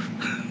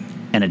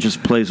 And it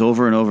just plays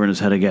over and over in his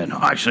head again.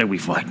 I say we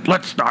fight.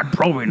 Let's start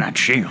probing that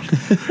shield.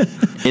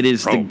 It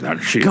is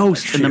the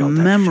ghost and the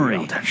memory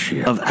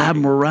of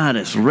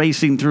Admiratus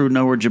racing through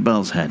Noah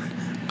Jabel's head.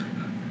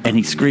 And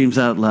he screams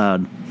out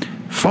loud,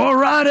 "For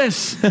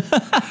Raddus!"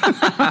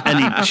 And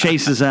he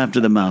chases after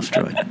the mouse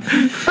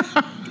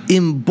droid.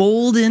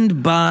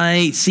 Emboldened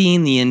by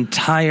seeing the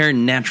entire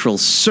natural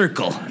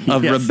circle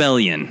of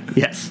rebellion.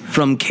 Yes.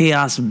 From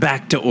chaos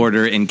back to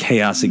order and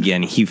chaos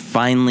again, he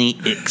finally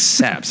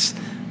accepts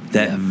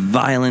that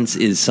violence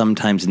is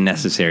sometimes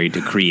necessary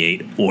to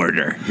create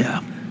order.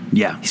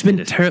 Yeah. He's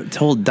been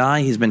told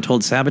die. He's been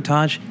told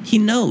sabotage. He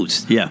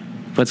knows. Yeah.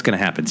 What's going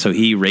to happen? So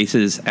he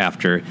races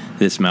after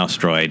this mouse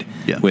droid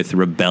with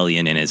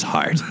rebellion in his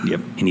heart. Yep.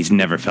 And he's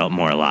never felt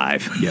more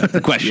alive. Yeah. The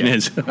question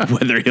is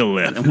whether he'll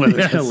live.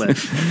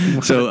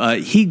 Yes. So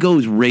he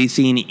goes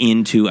racing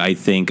into, I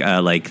think,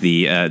 like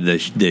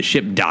the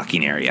ship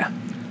docking area,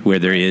 where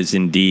there is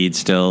indeed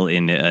still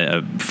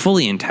a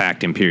fully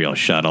intact Imperial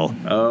shuttle.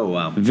 Oh,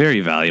 wow.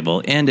 Very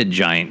valuable, and a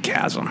giant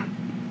chasm.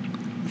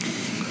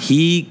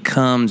 He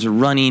comes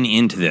running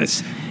into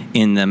this.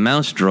 And the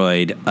mouse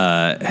droid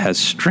has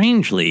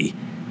strangely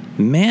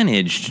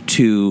managed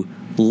to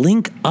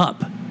link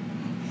up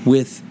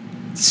with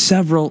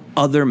several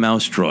other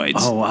mouse droids.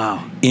 Oh,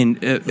 wow.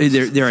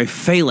 They're a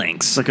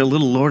phalanx. It's like a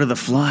little Lord of the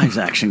Flies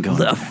action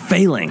going on. A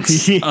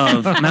phalanx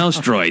of mouse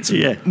droids.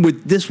 Yeah.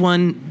 With this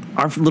one,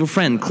 our little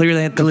friend,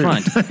 clearly at the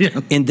front.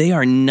 And they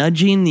are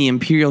nudging the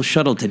Imperial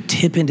shuttle to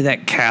tip into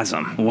that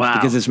chasm. Wow.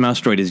 Because this mouse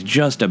droid is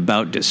just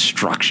about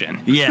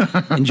destruction. Yeah.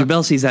 And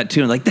Jabel sees that too.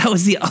 And like, that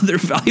was the other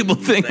valuable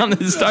thing on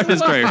the Star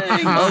Destroyer.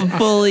 A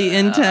fully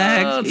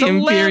intact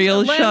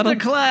Imperial shuttle.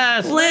 Lambda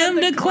class.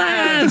 Lambda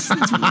class.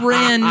 It's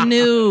brand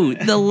new.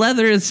 The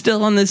leather is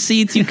still on the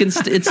seats. You can.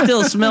 It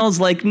still smells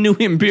like new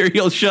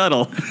Imperial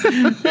shuttle.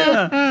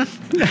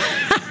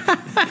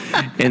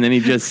 And then he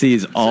just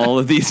sees all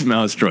of these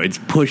mouse droids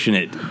pushing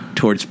it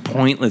towards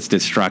pointless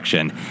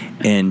destruction,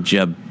 and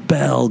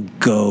Jabel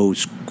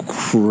goes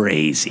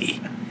crazy.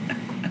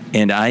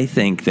 And I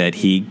think that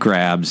he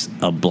grabs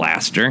a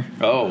blaster.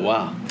 Oh,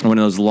 wow. One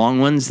of those long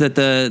ones that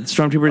the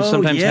stormtroopers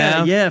sometimes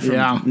have. Yeah,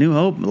 from New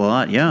Hope a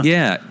lot, yeah.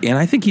 Yeah, and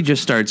I think he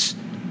just starts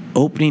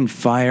opening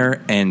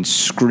fire and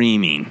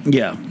screaming.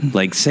 Yeah.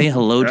 Like, say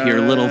hello to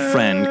your little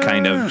friend,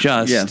 kind of,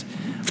 just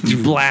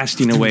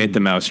blasting away at the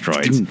mouse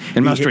droids.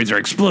 And mouse droids are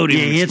exploding,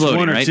 he hits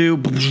one or right? two.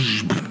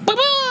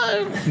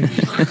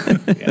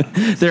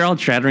 They're all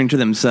chattering to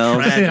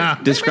themselves,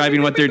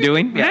 describing what they're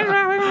doing.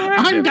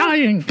 I'm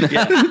dying.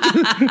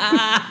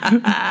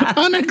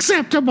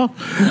 Unacceptable.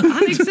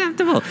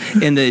 Unacceptable.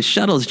 And the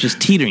shuttle's just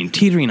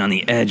teetering on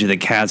the edge of the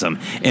chasm.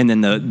 And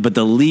then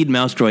the lead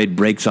mouse droid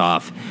breaks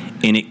off,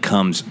 and it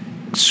comes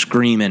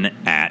screaming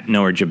at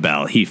Noor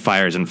Jabel. He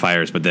fires and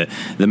fires, but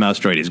the mouse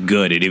droid is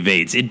good. It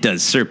evades. It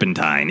does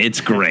serpentine.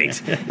 It's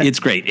great. It's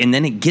great. And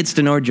then it gets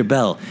to Noor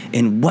Jabel,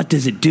 and what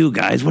does it do,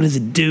 guys? What does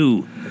it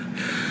do?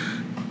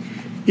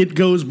 It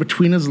goes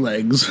between his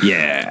legs.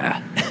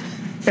 Yeah.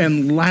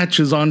 And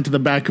latches onto the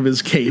back of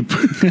his cape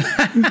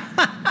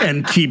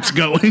and keeps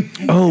going.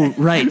 Oh,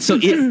 right. So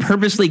it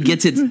purposely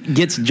gets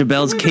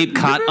Jabel's cape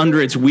caught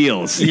under its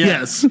wheels.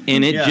 Yes.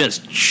 And it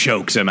just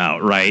chokes him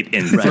out, right?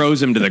 And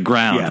throws him to the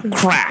ground. Yeah.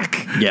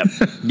 Crack. Yep.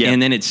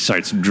 And then it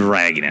starts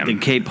dragging him. The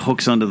cape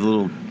hooks onto the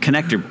little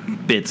connector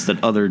bits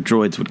that other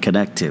droids would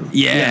connect to.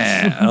 Yeah.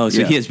 Yes. Oh,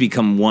 so he has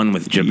become one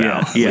with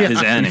Jabel, with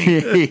his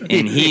enemy.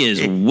 And he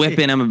is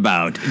whipping him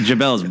about.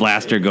 Jabel's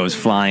blaster goes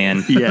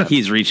flying. Yeah.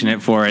 He's reaching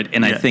it for it.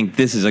 And I think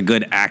this is a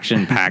good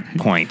action-packed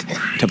point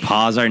to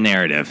pause our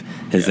narrative,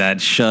 is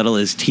that shuttle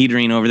is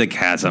teetering over the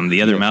chasm.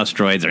 The other mouse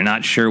droids are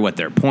not sure what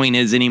their point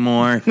is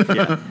anymore.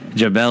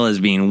 Jabel is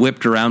being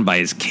whipped around by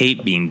his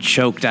cape, being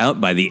choked out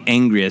by the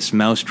angriest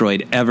mouse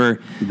droid ever.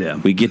 Yeah.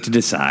 We get to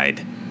decide,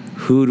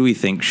 who do we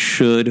think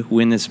should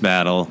win this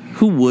battle?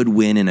 Who would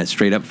win in a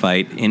straight-up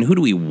fight? And who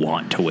do we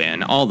want to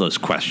win? All those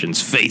questions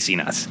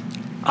facing us.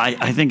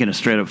 I think in a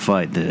straight-up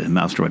fight, the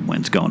mouse droid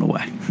wins going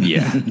away.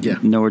 Yeah.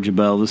 Noor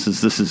Jabel, this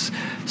is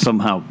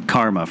somehow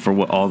karma for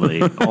what all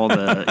the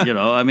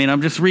I mean,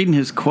 I'm just reading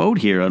his quote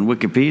here on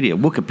Wikipedia.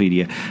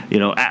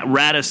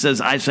 Radis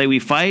says, "I say we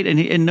fight,"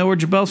 and Noor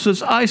Jabel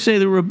says, "I say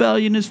the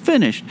rebellion is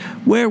finished."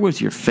 Where was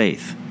your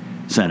faith,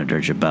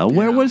 Senator Jabel?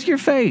 Where was your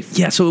faith?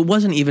 Yeah, so it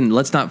wasn't even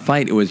let's not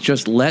fight. It was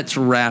just let's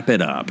wrap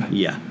it up.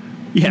 Yeah.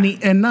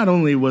 And not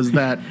only was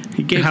that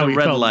he gave how the he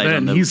red felt light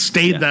then, he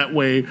stayed that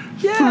way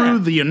through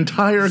the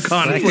entire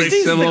conflict. Like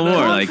Civil War.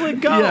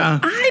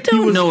 I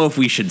don't know if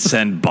we should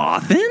send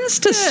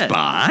Bothans to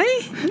spy.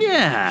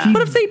 Yeah.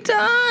 What if they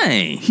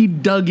die? He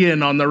dug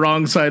in on the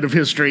wrong side of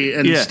history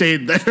and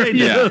stayed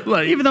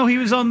there. Even though he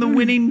was on the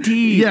winning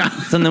team. Yeah.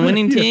 He's on the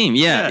winning team.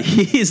 Yeah.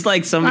 He's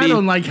like somebody. I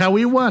don't like how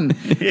he won.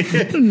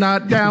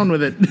 Not down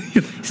with it.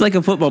 He's like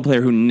a football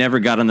player who never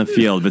got on the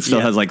field but still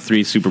has like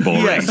 3 Super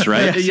Bowl rings,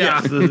 right?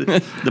 Yeah.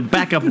 The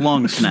backup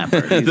long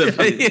snapper.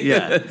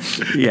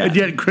 And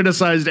yet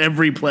criticized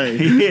every play.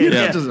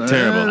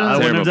 Terrible. I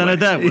wouldn't have done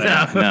it that way.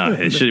 No,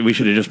 we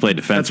should have just played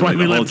defensively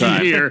the whole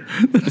time. Here.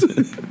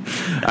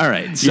 All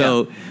right.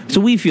 So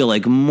we feel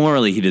like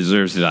morally he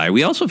deserves to die.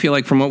 We also feel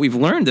like from what we've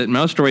learned that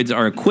mouse droids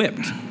are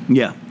equipped.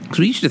 Yeah. Because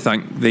we used to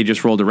think they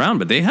just rolled around,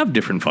 but they have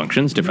different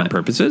functions, different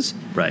purposes.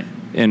 Right.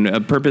 And a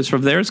purpose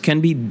of theirs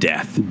can be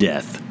death.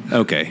 Death.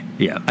 Okay.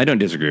 Yeah. I don't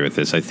disagree with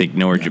this. I think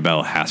Noor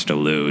Jabel has to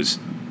lose.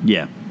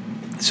 Yeah.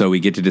 So we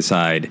get to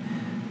decide.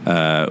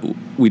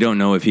 We don't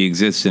know if he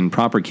exists in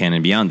proper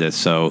canon beyond this.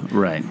 So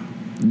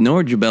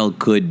Noor Jabel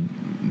could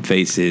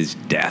face his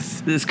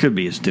death. This could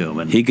be his doom.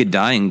 And he could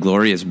die in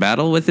glorious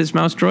battle with his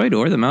mouse droid,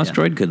 or the mouse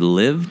droid could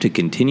live to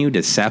continue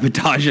to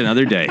sabotage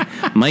another day.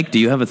 Mike, do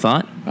you have a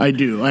thought? I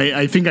do.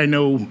 I think I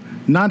know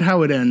not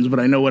how it ends, but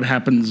I know what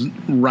happens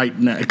right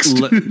next.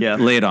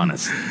 Lay it on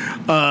us.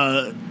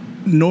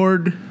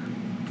 Nord,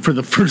 for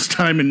the first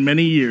time in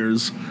many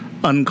years,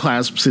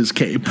 unclasps his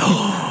cape.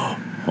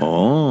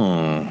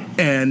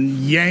 And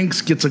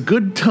Yanks gets a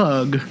good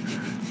tug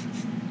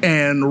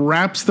and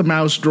wraps the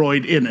mouse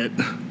droid in it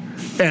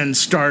and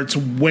starts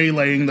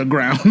waylaying the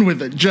ground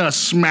with it,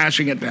 just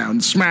smashing it down,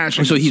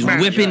 smashing. So he's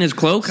whipping his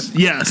cloak?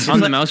 Yes.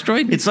 On the mouse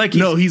droid? It's like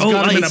he's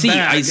got him in a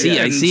bag. I see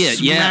it.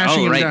 Yeah.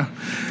 Oh, right.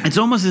 It's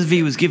almost as if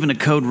he was given a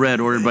code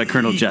red ordered by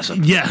Colonel Jessup.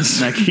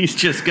 Yes. Like he's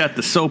just got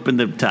the soap and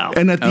the towel.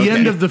 And at the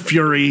end of the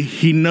fury,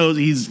 he knows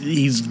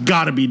he's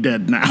got to be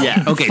dead now.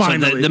 Yeah. Okay.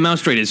 Finally. So the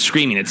mouse droid is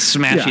screaming. It's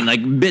smashing.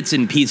 Like bits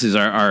and pieces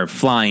are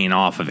flying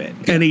off of it.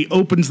 And he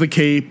opens the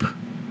cape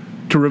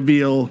to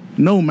reveal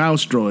no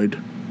mouse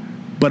droid,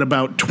 but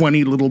about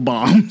 20 little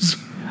bombs.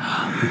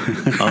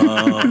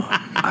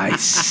 I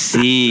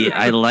see.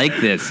 I like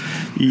this.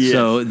 Yes.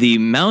 So the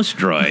mouse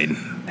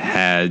droid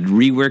had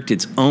reworked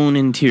its own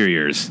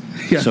interiors,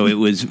 so it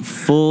was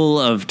full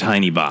of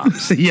tiny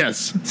bombs.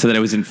 Yes. So that it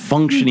was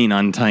functioning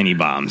on tiny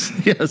bombs.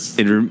 Yes.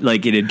 It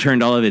had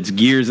turned all of its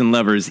gears and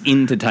levers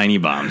into tiny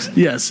bombs.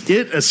 Yes.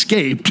 It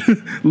escaped,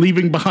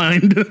 leaving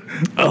behind a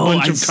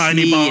bunch of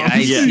tiny bombs.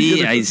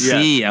 I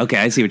see. Okay,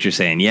 I see what you're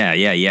saying.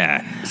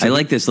 Yeah. I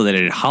like this, so that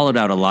it had hollowed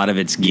out a lot of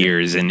its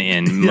gears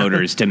and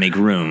motors to make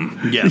room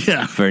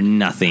for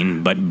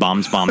nothing but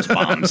bombs.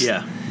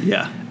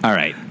 Yeah. All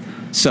right.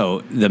 So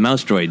the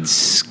mouse droid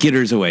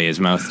skitters away, as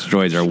mouse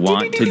droids are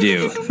wont to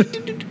do.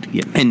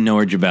 And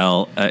Noor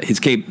Jabel, his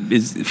cape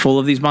is full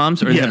of these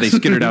bombs, or have they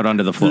skittered out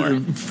onto the floor?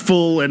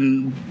 Full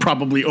and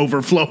probably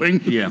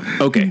overflowing. Yeah.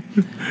 Okay.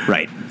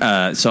 Right.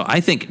 So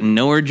I think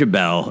Noor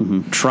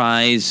Jabel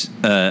tries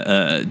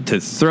to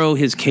throw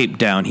his cape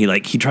down. He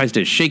tries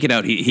to shake it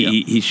out.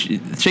 He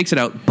shakes it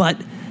out,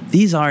 but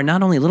these are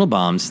not only little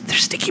bombs, they're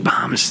sticky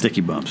bombs.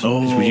 Sticky bombs.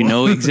 Which you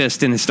know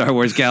exist in the Star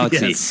Wars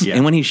galaxy. Yes.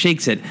 And when he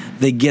shakes it,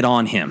 they get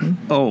on him.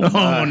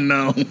 Oh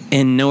no.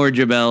 And Noah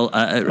Jabel,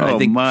 I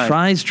think,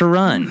 tries to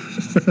run.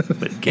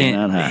 But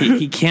cannot hide.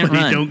 He can't But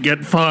run. he don't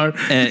get far.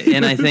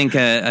 And I think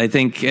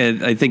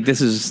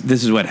this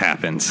is what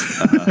happens.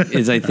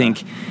 I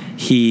think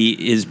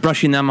he is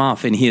brushing them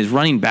off, and he is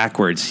running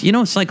backwards. You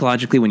know,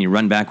 psychologically, when you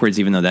run backwards,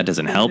 even though that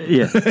doesn't help,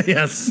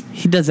 Yes.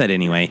 he does that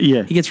anyway.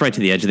 Yeah. He gets right to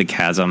the edge of the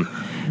chasm,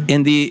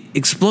 and the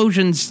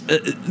explosions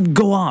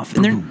go off,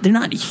 and they're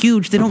not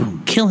huge. They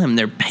don't kill him.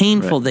 They're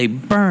painful. Right. They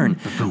burn.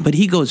 But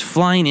he goes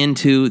flying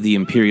into the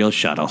Imperial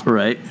shuttle.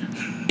 Right.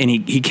 And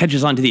he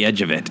catches onto the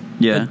edge of it.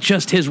 Yeah. But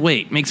just his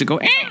weight makes it go...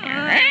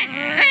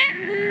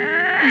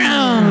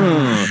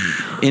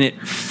 And it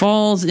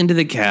falls into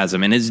the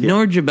chasm. And as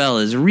Noah Jabel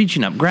is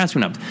reaching up,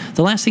 grasping up,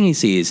 the last thing he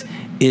sees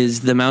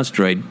is the mouse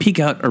droid peek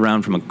out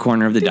around from a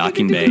corner of the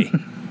docking bay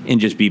and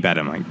just beep at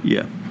him like,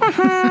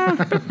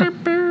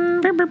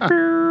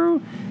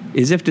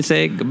 as if to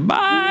say,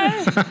 goodbye,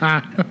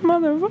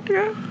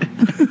 motherfucker.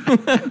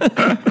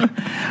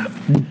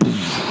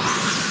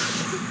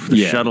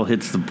 The shuttle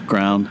hits the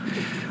ground.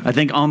 I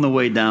think on the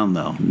way down,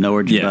 though,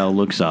 Noah Jabel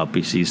looks up.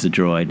 He sees the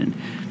droid, and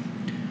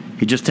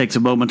he just takes a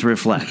moment to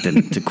reflect.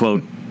 And to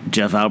quote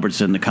Jeff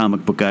Albertson, the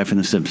comic book guy from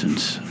The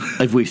Simpsons,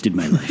 I've wasted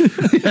my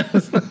life.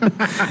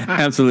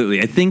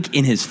 Absolutely. I think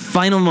in his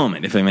final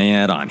moment, if I may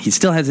add on, he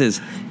still has his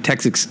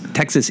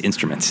Texas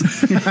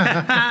Instruments.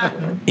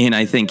 And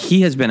I think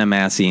he has been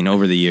amassing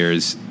over the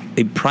years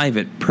a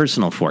private,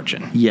 personal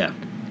fortune. Yeah.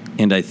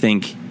 And I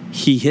think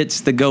he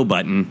hits the go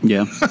button.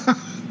 Yeah.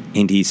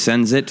 And he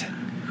sends it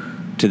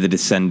to the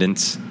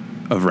descendants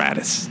of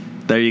Raddus.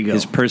 There you go.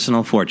 His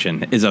personal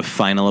fortune is a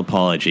final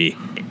apology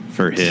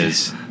for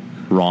his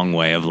wrong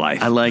way of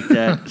life. I like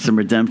that. Some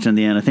redemption in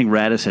the end. I think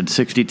Raddus had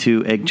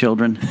 62 egg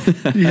children.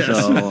 Yes.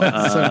 So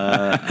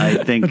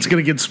I think it's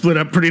going to get split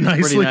up pretty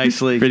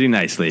nicely. Pretty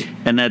nicely.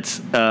 And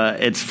that's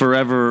it's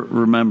forever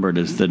remembered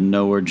as the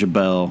Noah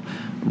Jabel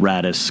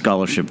Raddus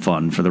Scholarship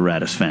Fund for the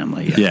Raddus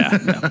family.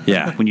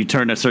 Yeah. When you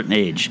turn a certain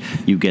age,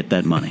 you get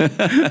that money.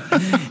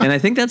 And I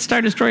think that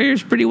Star Destroyer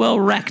is pretty well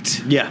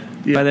wrecked.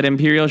 By that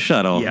Imperial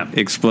shuttle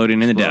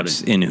exploding in the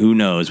depths, and who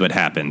knows what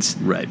happens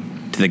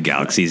to the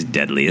galaxy's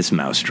deadliest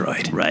mouse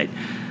droid. Right.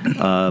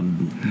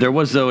 There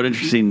was, though, an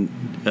interesting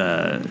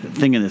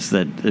thing in this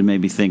that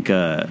made me think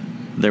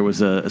there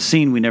was a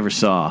scene we never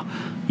saw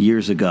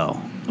years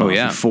ago.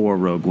 Before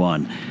Rogue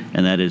One.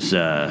 And that is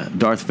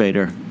Darth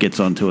Vader gets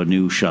onto a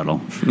new shuttle.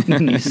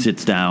 He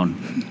sits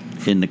down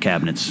in the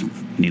cabinets,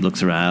 and he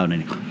looks around,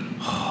 and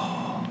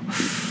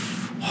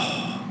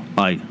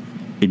I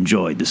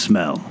enjoyed the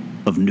smell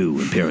of new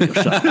Imperial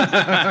shuttle.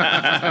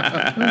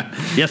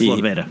 Yes,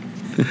 Lord Vader.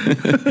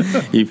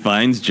 He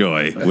finds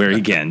joy where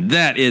he can.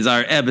 That is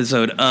our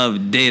episode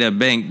of Data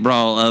Bank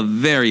Brawl, a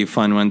very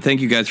fun one. Thank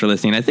you guys for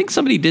listening. I think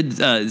somebody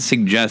did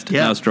suggest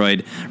Mouse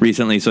Droid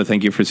recently, so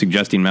thank you for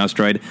suggesting Mouse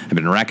Droid. I've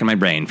been racking my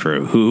brain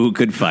for who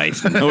could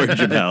fight Noah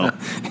Jabel,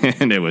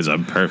 and it was a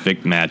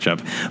perfect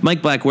matchup.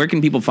 Mike Black, where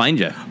can people find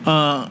you?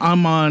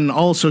 I'm on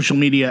all social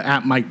media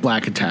at Mike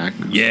Black Attack.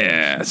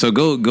 Yeah, so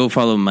go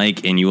follow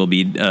Mike, and you will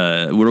be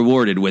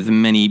rewarded with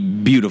many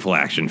beautiful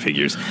action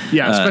figures.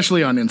 Yeah,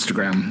 especially on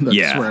Instagram.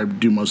 That's where I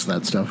do most of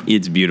that stuff.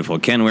 It's beautiful.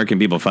 Ken, where can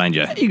people find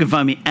you? You can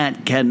find me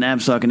at Ken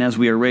Napzok, and as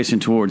we are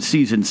racing towards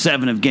Season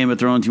 7 of Game of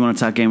Thrones, you want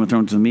to talk Game of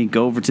Thrones with me,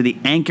 go over to the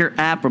Anchor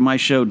app where my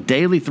show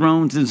Daily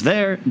Thrones is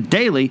there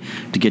daily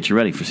to get you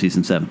ready for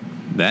Season 7.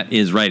 That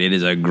is right. It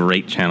is a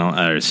great channel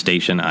or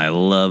station. I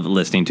love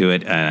listening to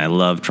it, and I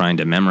love trying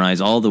to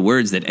memorize all the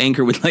words that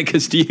Anchor would like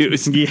us to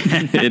use.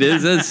 It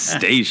is a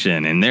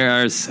station, and there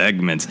are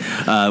segments,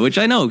 which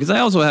I know because I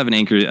also have an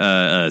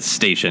Anchor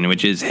station,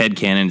 which is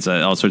Headcanon. It's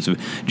all sorts of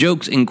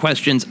jokes and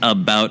questions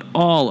about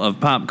all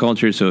of pop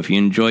culture. So if you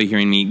enjoy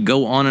hearing me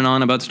go on and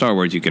on about Star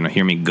Wars, you can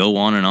hear me go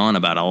on and on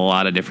about a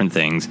lot of different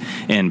things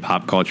in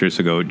pop culture.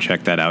 So go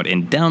check that out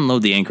and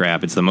download the Anchor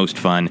app. It's the most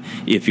fun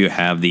if you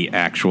have the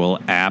actual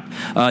app.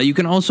 You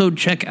can also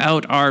check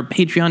out our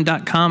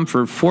patreon.com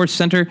for Force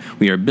Center.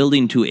 We are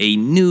building to a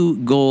new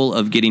goal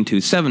of getting to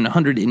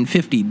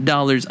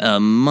 $750 a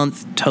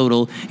month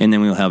total, and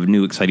then we'll have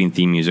new exciting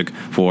theme music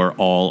for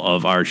all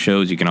of our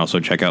shows. You can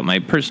also check out my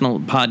personal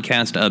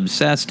podcast,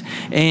 Obsessed.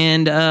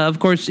 And, of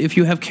course, if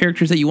you have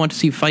characters that you want to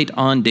see fight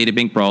on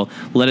Databank Brawl,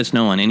 let us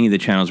know on any of the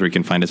channels where you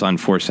can find us on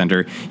Force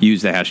Center.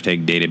 Use the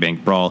hashtag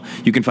Databank Brawl.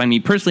 You can find me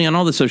personally on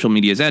all the social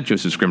medias at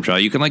Joseph Scrimshaw.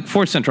 You can like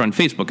Force Center on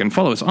Facebook and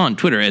follow us on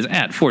Twitter as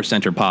at Force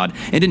Center Pod.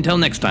 And until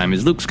next time,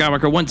 as Luke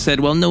Skywalker once said,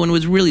 well, no one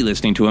was really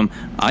listening to him,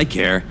 I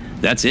care.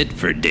 That's it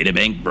for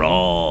Databank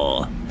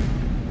Brawl.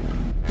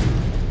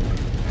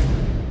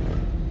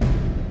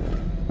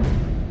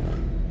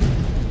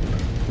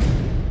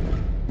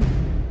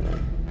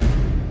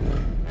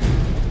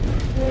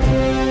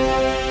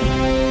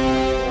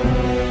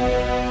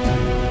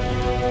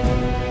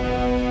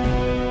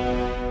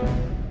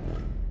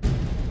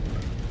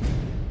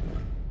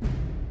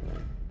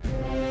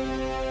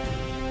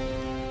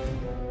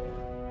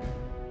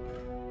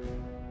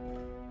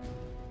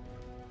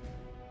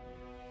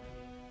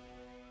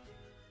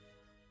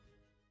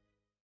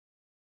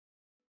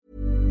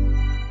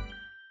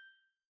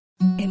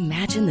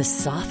 Imagine the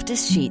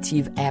softest sheets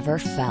you've ever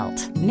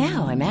felt.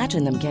 Now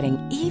imagine them getting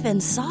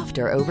even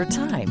softer over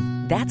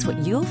time. That's what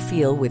you'll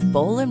feel with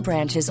Boll &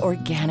 Branch's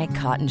organic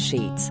cotton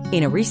sheets.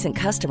 In a recent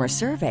customer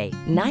survey,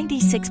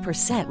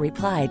 96%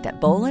 replied that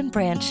Boll &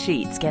 Branch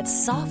sheets get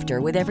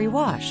softer with every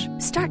wash.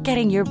 Start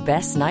getting your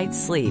best night's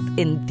sleep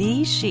in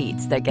these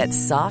sheets that get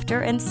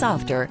softer and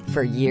softer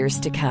for years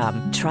to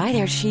come. Try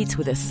their sheets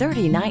with a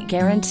 30-night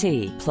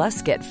guarantee.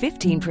 Plus, get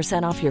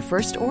 15% off your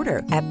first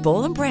order at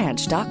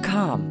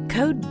bollandbranch.com.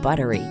 Code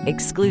BUTTERY.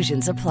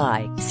 Exclusions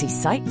apply. See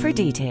site for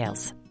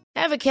details.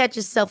 Ever catch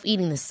yourself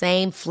eating the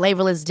same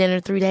flavorless dinner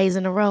 3 days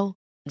in a row?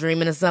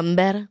 Dreaming of something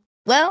better?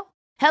 Well,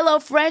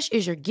 HelloFresh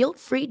is your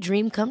guilt-free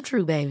dream come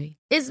true, baby.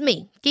 It's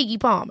me, Keke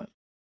Palmer.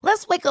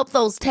 Let's wake up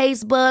those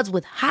taste buds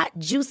with hot,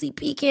 juicy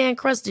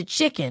pecan-crusted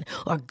chicken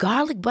or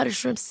garlic butter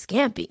shrimp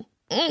scampi.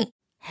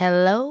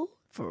 Hello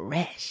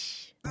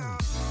Fresh.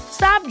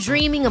 Stop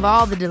dreaming of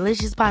all the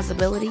delicious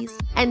possibilities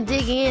and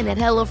dig in at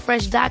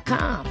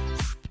HelloFresh.com.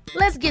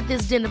 Let's get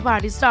this dinner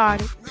party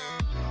started.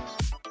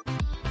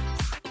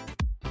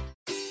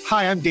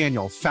 Hi, I'm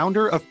Daniel,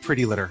 founder of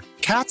Pretty Litter.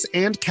 Cats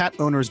and cat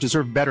owners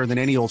deserve better than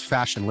any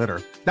old-fashioned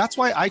litter. That's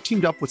why I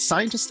teamed up with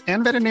scientists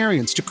and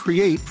veterinarians to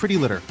create Pretty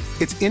Litter.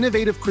 Its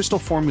innovative crystal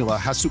formula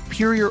has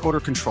superior odor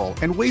control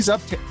and weighs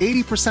up to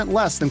 80%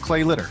 less than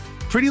clay litter.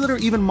 Pretty Litter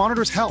even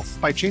monitors health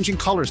by changing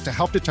colors to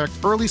help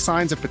detect early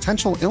signs of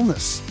potential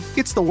illness.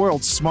 It's the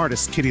world's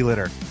smartest kitty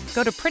litter.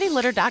 Go to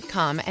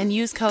prettylitter.com and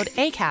use code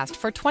ACAST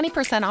for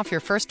 20% off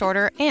your first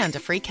order and a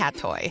free cat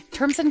toy.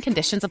 Terms and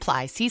conditions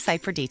apply. See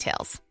site for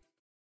details.